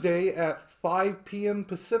Thursday at 5 p.m.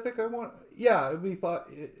 Pacific. It'll be 5,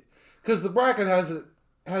 because the bracket has it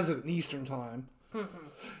in Eastern time.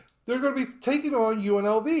 They're going to be taking on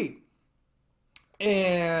UNLV.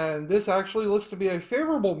 And this actually looks to be a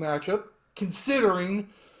favorable matchup, considering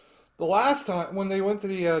the last time when they went to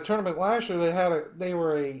the tournament last year, they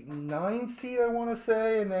were a 9 seed, I want to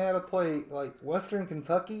say, and they had to play like Western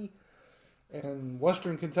Kentucky, and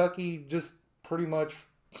Western Kentucky just pretty much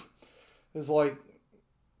is like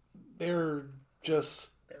they're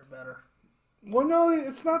better. Well, no,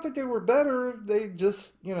 it's not that they were better. They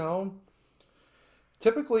just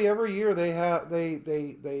typically every year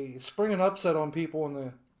they spring an upset on people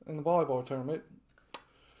in the volleyball tournament.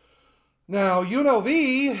 Now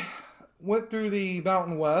UNLV went through the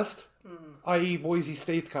Mountain West, i.e. Boise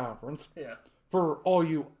State's conference. Yeah. For all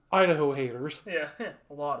you Idaho haters. Yeah,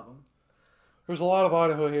 a lot of them. There's a lot of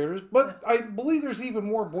Idaho haters, but I believe there's even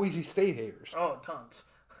more Boise State haters. Oh, tons.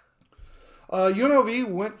 UNLV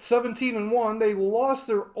went 17-1. They lost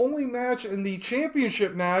their only match in the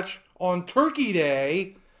championship match on Turkey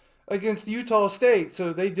Day against Utah State,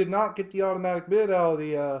 so they did not get the automatic bid out of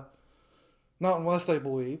the Mountain West, I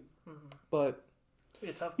believe. Mm-hmm. But it'll be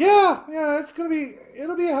a tough yeah,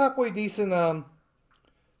 it'll be a halfway decent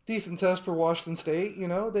test for Washington State.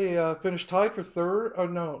 They finished tied for third. Oh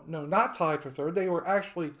no, not tied for third. They were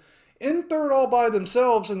actually in third all by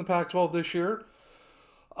themselves in the Pac-12 this year.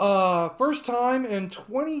 First time in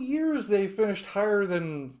 20 years they finished higher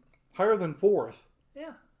than fourth.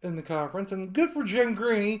 Yeah. In the conference, and good for Jen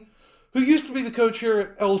Greeny, who used to be the coach here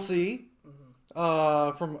at LC,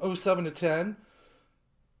 from 07 to 10.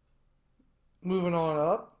 Moving on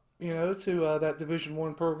up, to that Division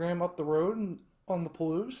I program up the road and on the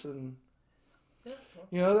Palouse, and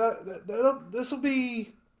this will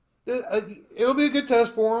be it'll be a good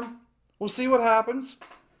test for them. We'll see what happens.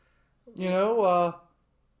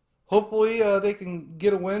 Hopefully they can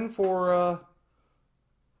get a win for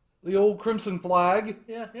the old Crimson Flag.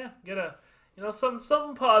 Yeah. Get a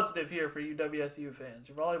something positive here for you WSU fans.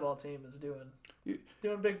 Your volleyball team is doing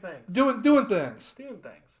big things. Doing things.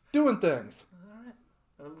 All right.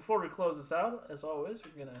 And before we close this out, as always,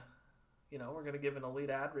 we're gonna give an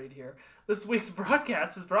elite ad read here. This week's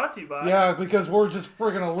broadcast is brought to you by... Yeah, because we're just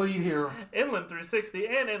friggin' elite here. Inland 360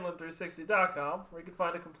 and Inland360.com, where you can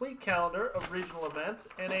find a complete calendar of regional events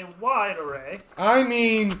and a wide array... I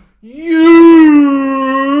mean, huge!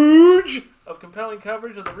 ...of compelling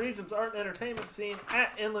coverage of the region's art and entertainment scene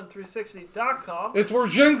at Inland360.com. It's where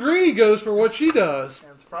Jen Greeny goes for what she does.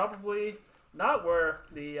 And it's probably not where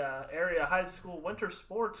the area high school winter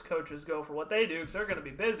sports coaches go for what they do, because they're going to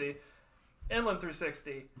be busy.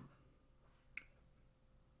 Inland360.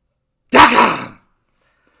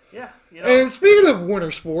 Yeah. And speaking of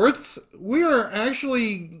winter sports, we are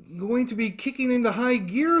actually going to be kicking into high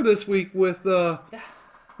gear this week with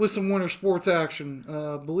some winter sports action.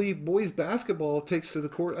 I believe boys basketball takes to the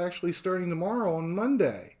court actually starting tomorrow on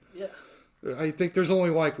Monday. Yeah. I think there's only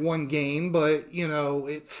like one game, but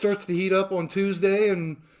it starts to heat up on Tuesday,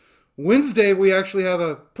 and Wednesday we actually have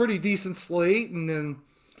a pretty decent slate, and then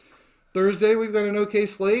Thursday we've got an okay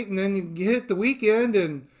slate, and then you hit the weekend,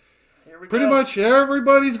 and pretty much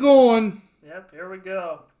everybody's going. Yep, here we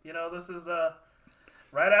go. This is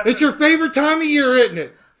right after... It's your favorite time of year, isn't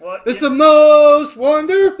it? What? It's the most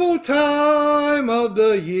wonderful time of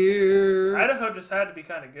the year. Idaho just had to be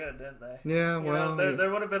kind of good, didn't they? Yeah, There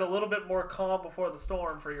would have been a little bit more calm before the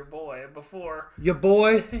storm for your boy. Before... Your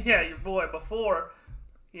boy? Yeah, your boy. Before,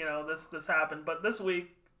 this happened. But this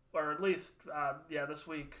week, or at least,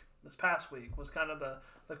 this past week was kind of the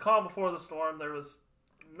calm before the storm. There was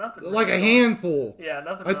nothing. Like a handful. Yeah,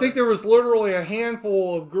 nothing. I think there was literally a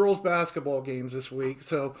handful of girls' basketball games this week.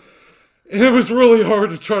 So it was really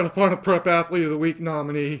hard to try to find a Prep Athlete of the Week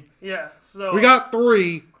nominee. Yeah, so... We got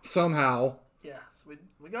 3 somehow. Yeah, so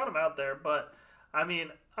we got them out there. But, I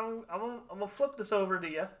mean, I'm gonna flip this over to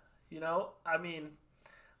you. You know, I mean,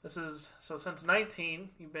 this is so since 19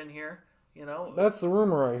 you've been here. You know, That's the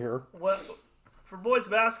rumor right here. what for boys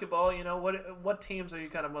basketball? You know, what teams are you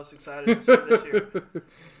kind of most excited to see this year?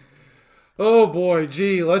 Oh boy,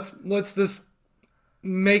 gee, let's just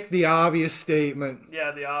make the obvious statement.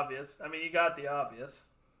 Yeah, the obvious. I mean, you got the obvious.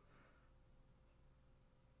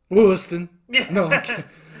 Lewiston. Yeah. No, I'm kidding.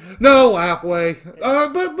 No, Lapway.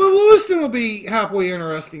 But Lewiston will be halfway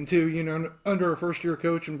interesting too, you know, under a first-year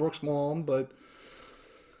coach in Brooks Malm. But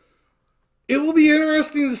it will be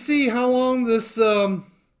interesting to see how long this long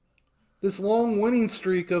winning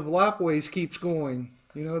streak of Lapways keeps going.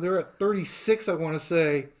 You know, they're at 36, I want to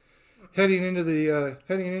say, heading into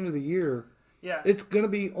the year. Yeah. It's going to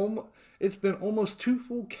be it's been almost 2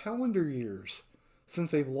 full calendar years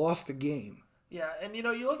since they've lost a game. Yeah, and you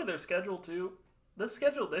know, you look at their schedule too. This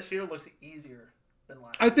schedule this year looks easier than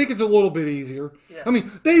last. I think it's a little bit easier. Yeah. I mean,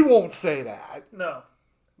 they won't say that. No,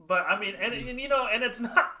 but I mean, and you know, and it's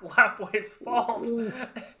not Lapway's fault.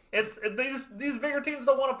 These bigger teams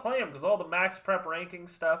don't want to play them because all the max prep ranking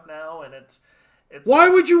stuff now, and it's. Why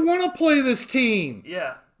would you want to play this team?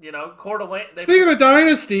 Yeah, you know, Coeur d'Alene. Speaking of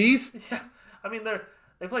dynasties, yeah, I mean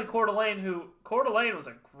they played Coeur d'Alene, who Coeur d'Alene was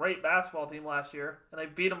a great basketball team last year, and they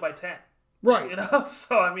beat them by 10. right? You know,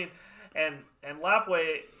 so I mean, and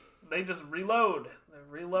Lapway, they just reload. They're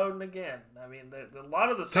reloading again. I mean, a lot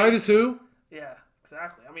of the same, Titus who? Yeah,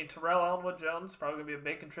 exactly. I mean, Terrell Ellenwood Jones probably gonna be a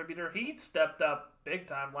big contributor. He stepped up big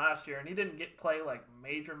time last year, and he didn't play like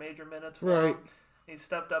major minutes. For him. He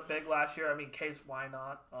stepped up big last year. I mean, Case, why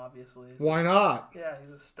not? Obviously, Why not? Yeah,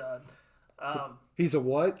 he's a stud. He's a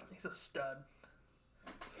what? He's a stud.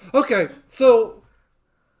 Okay, so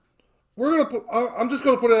I'm just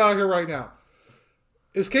gonna put it out here right now.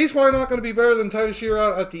 Is Case Why not going to be better than Titus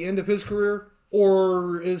Shearout at the end of his career,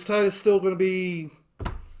 or is Titus still going to be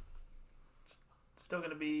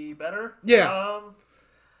better? Yeah,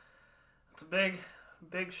 it's a big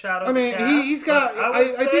shout out. I mean, to Cass, he's got.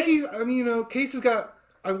 I say, think he's. I mean, you know, Case has got.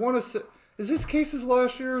 I want to say, is this Case's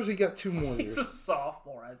last year, or has he got 2 more years? He's a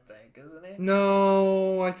sophomore, I think, isn't he?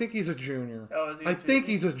 No, I think he's a junior. Oh, is he? I think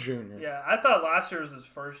he's a junior. Yeah, I thought last year was his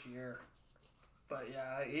first year, but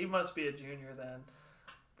yeah, he must be a junior then.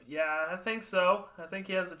 But yeah, I think so. I think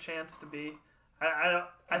he has a chance to be.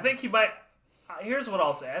 I think he might. Here's what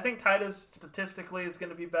I'll say. I think Titus statistically is going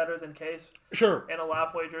to be better than Case. Sure. In a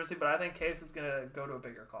Lapway jersey, but I think Case is going to go to a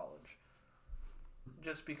bigger college.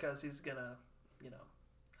 Just because he's going to, you know,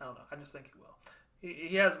 I don't know. I just think he will.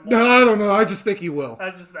 He has more. No, I don't know. I just think he will.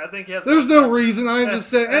 I think he has. There's no reason. I just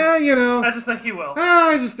say, you know. I just think he will.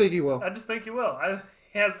 I just think he will. I just think he will.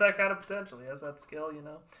 He has that kind of potential. He has that skill, you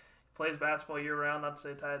know. He plays basketball year round. Not to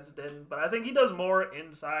say Titus didn't, but I think he does more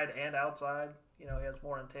inside and outside. You know, he has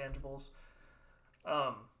more intangibles.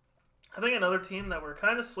 I think another team that we're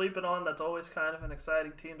kind of sleeping on that's always kind of an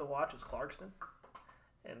exciting team to watch is Clarkston.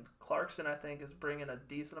 And Clarkston, I think, is bringing a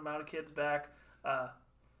decent amount of kids back.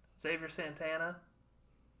 Xavier Santana.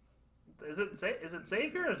 Is it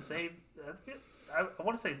Xavier or Xavier? I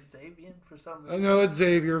want to say Xavier for some reason. No, it's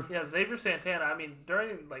Xavier. Yeah, Xavier Santana. I mean,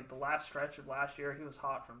 during like the last stretch of last year, he was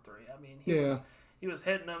hot from 3. I mean, he was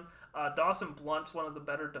hitting them. Dawson Blunt's one of the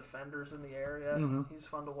better defenders in the area. Mm-hmm. He's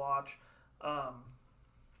fun to watch.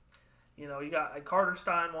 You know, you got Carter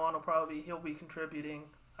Steinwan he'll be contributing.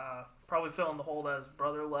 Probably filling the hole that his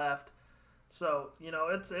brother left. So, you know,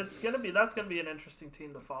 that's gonna be an interesting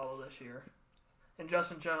team to follow this year. And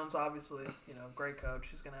Justin Jones, obviously, you know, great coach.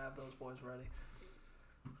 He's gonna have those boys ready.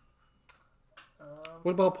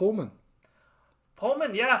 What about Pullman?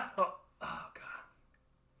 Pullman, yeah. Oh God,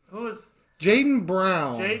 who is Jaden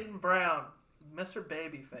Brown? Jaden Brown, Mr.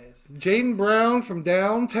 Babyface. Jaden Brown from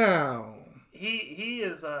downtown. He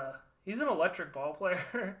is he's an electric ball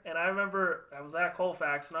player, and I remember I was at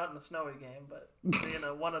Colfax, not in the snowy game, but you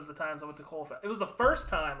know, one of the times I went to Colfax. It was the first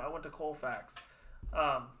time I went to Colfax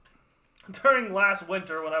during last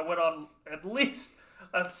winter when I went on at least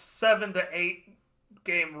a 7 to 8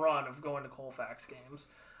 game run of going to Colfax games.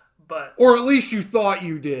 Or at least you thought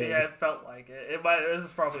you did. Yeah, it felt like it. It was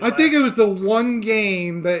probably. I think it was the one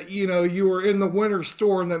game that you were in the winter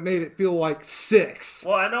storm that made it feel like 6.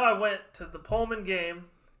 Well, I know I went to the Pullman game,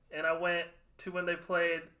 and I went to when they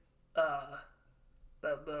played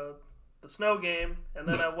the snow game, and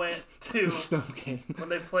then I went to the snow game when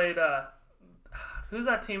they played. Who's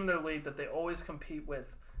that team in their league that they always compete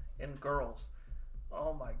with in girls?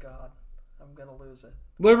 Oh my God, I'm gonna lose it.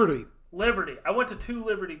 Liberty. I went to 2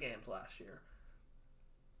 Liberty games last year.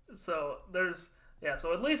 So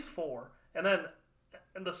so at least 4. And then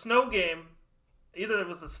in the snow game, either it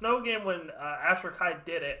was the snow game when Asher Kai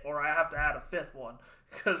did it, or I have to add a fifth one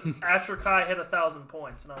because Asher Kai hit 1,000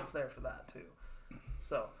 points, and I was there for that too.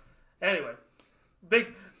 So, anyway,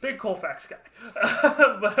 big Colfax guy.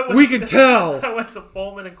 But we could tell. I went to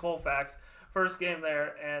Pullman and Colfax, first game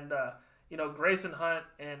there, and Grayson Hunt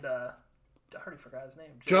and I already forgot his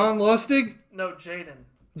name. John Lustig? No, Jaden.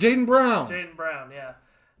 Jaden Brown. Jaden Brown, yeah.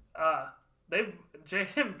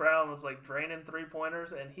 Jaden Brown was like draining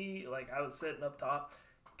 3-pointers, and I was sitting up top.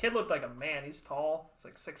 Kid looked like a man. He's tall. He's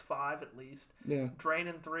like 6'5" at least. Yeah.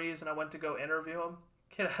 Draining threes, and I went to go interview him.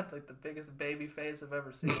 Kid had like the biggest baby face I've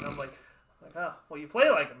ever seen. I'm like, oh, well, you play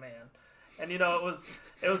like a man. And it was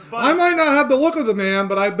fun. I might not have the look of the man,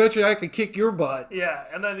 but I bet you I could kick your butt. Yeah,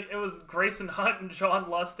 and then it was Grayson Hunt and John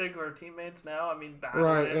Lustig, who are teammates now. I mean, battling.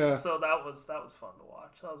 Right, yeah. So that was fun to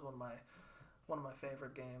watch. That was one of my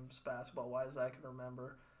favorite games, basketball-wise, I can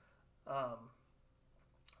remember. I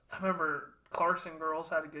remember Clarkson girls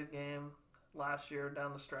had a good game last year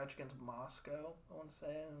down the stretch against Moscow, I want to say.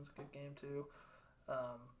 It was a good game, too.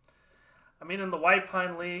 In the White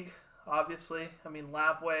Pine League, obviously.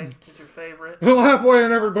 Lapway is your favorite. Lapway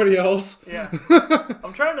and everybody else. Yeah.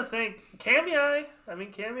 I'm trying to think. Camiai.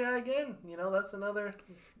 Camiai again. That's another.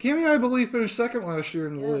 Camiai, I believe, finished second last year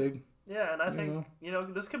in the league. Yeah, and I think,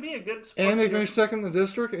 this could be a good sport. And they finished second in the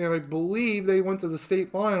district, and I believe they went to the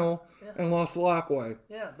state final and lost to Lapway.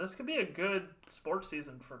 Yeah, this could be a good sports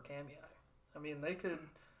season for Camiai. They could,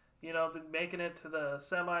 making it to the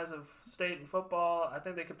semis of state and football. I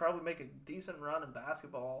think they could probably make a decent run in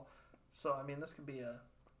basketball. So, this could be a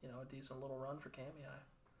decent little run for Camiai.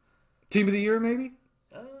 Team of the year, maybe?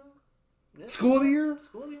 Yeah. School of the year?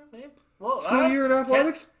 School of the year, maybe. Well, School of the year in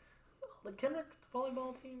athletics? Did Kendrick's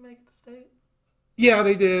volleyball team make it to state? Yeah,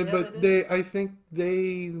 they did, but I think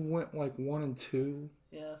they went like 1-2.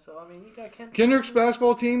 Yeah, so you got Kendrick. Kendrick's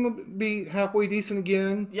basketball team will be halfway decent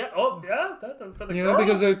again. Yeah, that for the girls.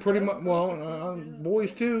 Because they pretty much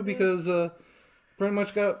boys too, because pretty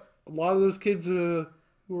much got a lot of those kids who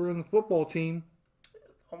were in the football team.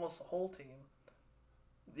 Almost the whole team,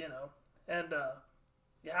 and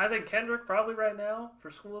I think Kendrick probably right now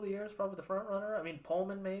for School of the Year is probably the front runner.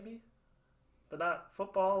 Pullman maybe, but not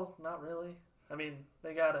football, not really.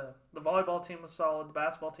 They got the volleyball team was solid. The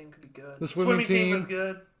basketball team could be good. The swimming team was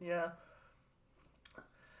good. Yeah.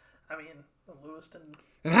 The Lewiston.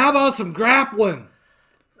 And how about some grappling?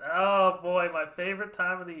 Oh boy, my favorite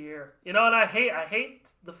time of the year. And I hate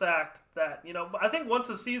the fact that I think once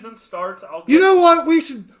the season starts, I'll. You know what? We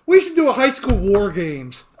should do a high school war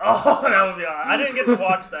games. Oh, that would be awesome. I didn't get to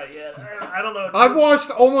watch that yet. I don't know. I've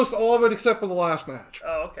watched almost all of it except for the last match.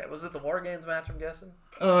 Oh, okay. Was it the War Games match? I'm guessing.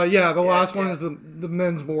 Yeah, the last one is the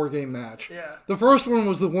men's war game match. Yeah. The first one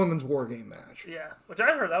was the women's war game match. Yeah, which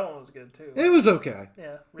I heard that one was good too. It was okay.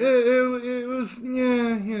 Yeah. It was,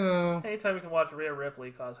 Anytime you can watch Rhea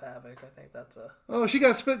Ripley cause havoc, I think that's a. Oh, she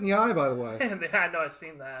got spit in the eye, by the way. I know, I've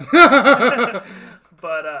seen that.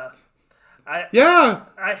 But I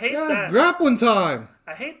hate that grappling time.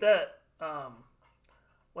 I hate that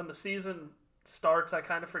when the season starts, I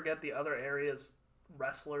kind of forget the other areas.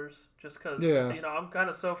 Wrestlers, just because I'm kind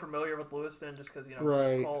of so familiar with Lewiston, just because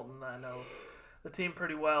right. Colton, I know the team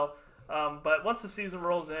pretty well. But once the season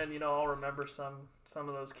rolls in, I'll remember some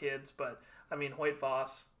of those kids. But Hoyt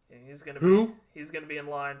Voss, he's gonna be in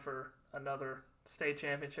line for another state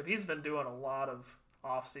championship. He's been doing a lot of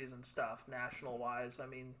off-season stuff, national wise.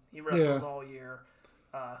 He wrestles all year.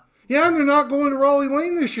 And they're not going to Raleigh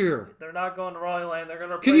Lane this year. They're not going to Raleigh Lane. They're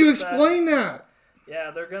going to. Can you explain that?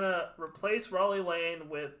 Yeah, they're going to replace Raleigh Lane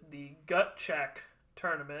with the Gut Check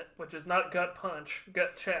tournament, which is not Gut Punch,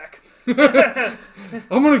 Gut Check. I'm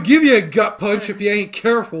going to give you a gut punch if you ain't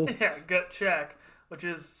careful. Yeah, Gut Check, which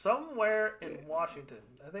is somewhere in Washington.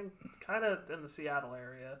 I think kind of in the Seattle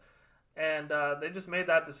area. And they just made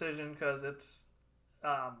that decision because it's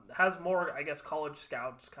has more, I guess, college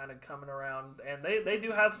scouts kind of coming around. And they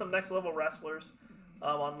do have some next-level wrestlers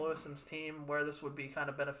on Lewiston's team where this would be kind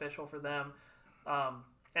of beneficial for them.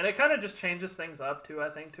 And it kind of just changes things up too, I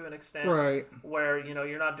think, to an extent, right? Where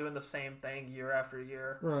you're not doing the same thing year after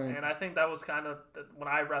year, right? And I think that was kind of when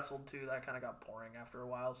I wrestled too. That kind of got boring after a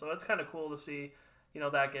while. So it's kind of cool to see,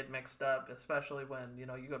 that get mixed up, especially when you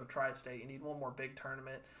go to Tri-State. You need one more big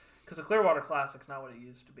tournament because the Clearwater Classic's not what it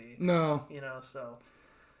used to be. No, so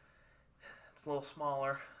it's a little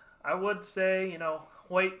smaller. I would say,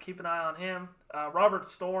 Hoyt, keep an eye on him. Robert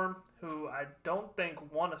Storm, who I don't think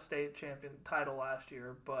won a state champion title last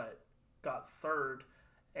year, but got third.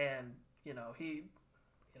 And,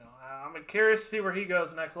 I'm curious to see where he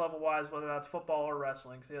goes next level-wise, whether that's football or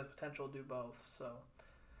wrestling, because he has potential to do both. So,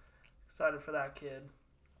 excited for that kid.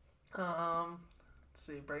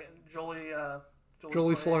 see,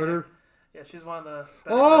 Jolie Slaughter. Yeah, she's one of the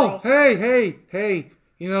better girls. Hey.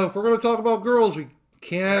 If we're going to talk about girls, we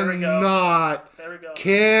cannot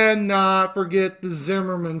forget the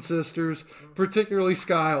Zimmerman sisters, particularly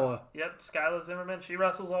Skyla. Yep, Skyla Zimmerman. She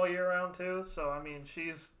wrestles all year round, too. So, I mean,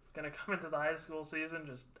 she's going to come into the high school season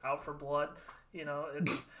just out for blood.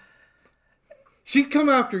 It's... She'd come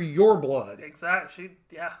after your blood. Exactly.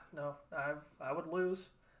 I would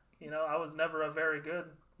lose. I was never a very good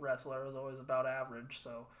wrestler. I was always about average.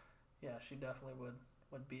 So, yeah, she definitely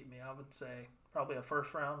would beat me. I would say probably a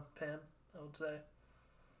first-round pin, I would say.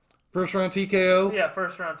 First-round TKO? Yeah,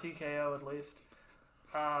 first-round TKO at least.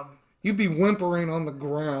 You'd be whimpering on the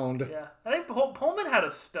ground. Yeah. I think Pullman had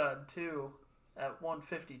a stud, too, at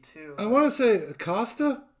 152. I want to say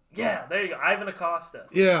Acosta? Yeah, there you go. Ivan Acosta.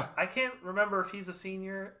 Yeah. I can't remember if he's a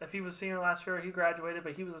senior. If he was a senior last year, he graduated,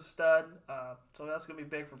 but he was a stud. So that's going to be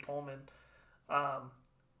big for Pullman.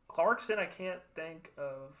 Clarkson, I can't think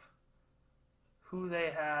of who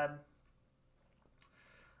they had.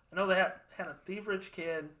 I know they had a Thieveridge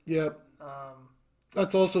kid. Yep.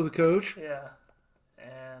 That's also the coach. Yeah.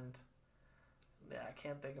 And I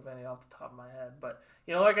can't think of any off the top of my head. But,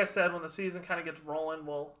 like I said, when the season kind of gets rolling,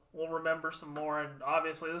 we'll remember some more. And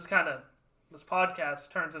obviously, this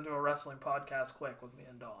podcast turns into a wrestling podcast quick with me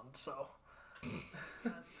and Donn. So,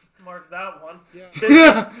 mark that one.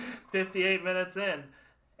 Yeah. 58 minutes in.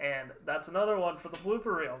 And that's another one for the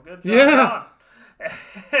blooper reel. Good job, yeah. Donn.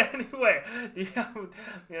 Anyway, I'm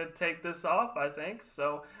going to take this off, I think.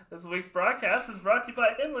 So this week's broadcast is brought to you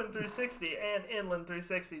by Inland360 and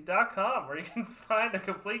Inland360.com, where you can find a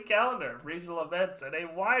complete calendar of regional events and a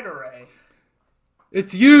wide array.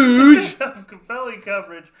 It's huge! Compelling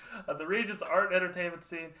coverage of the region's art and entertainment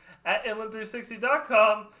scene at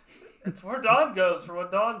Inland360.com. It's where Donn goes for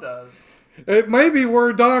what Donn does. It may be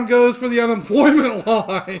where Donn goes for the unemployment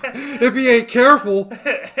line, if he ain't careful.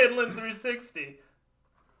 Inland360.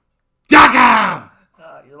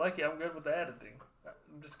 You're lucky I'm good with the editing.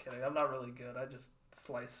 I'm just kidding. I'm not really good. I just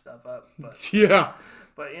slice stuff up. But, yeah.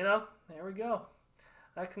 But, there we go.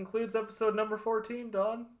 That concludes episode number 14,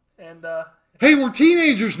 Donn. And, hey, we're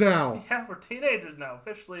teenagers now. Yeah, we're teenagers now.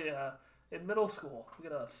 Officially in middle school. Look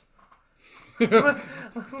at us. Look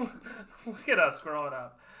at us growing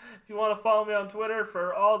up. If you want to follow me on Twitter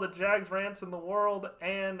for all the Jags rants in the world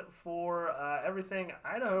and for everything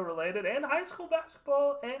Idaho related and high school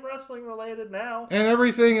basketball and wrestling related now. And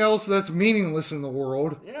everything else that's meaningless in the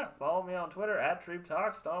world. Yeah, follow me on Twitter at Treeb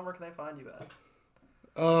Talks. Donn, where can they find you at?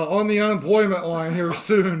 On the unemployment line here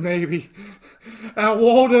soon, maybe. At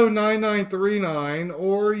Waldo9939,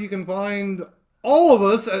 or you can find all of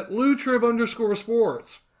us at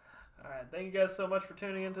LouTrib_sports. All right, thank you guys so much for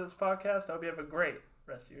tuning into this podcast. I hope you have a great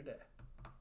rest of your day.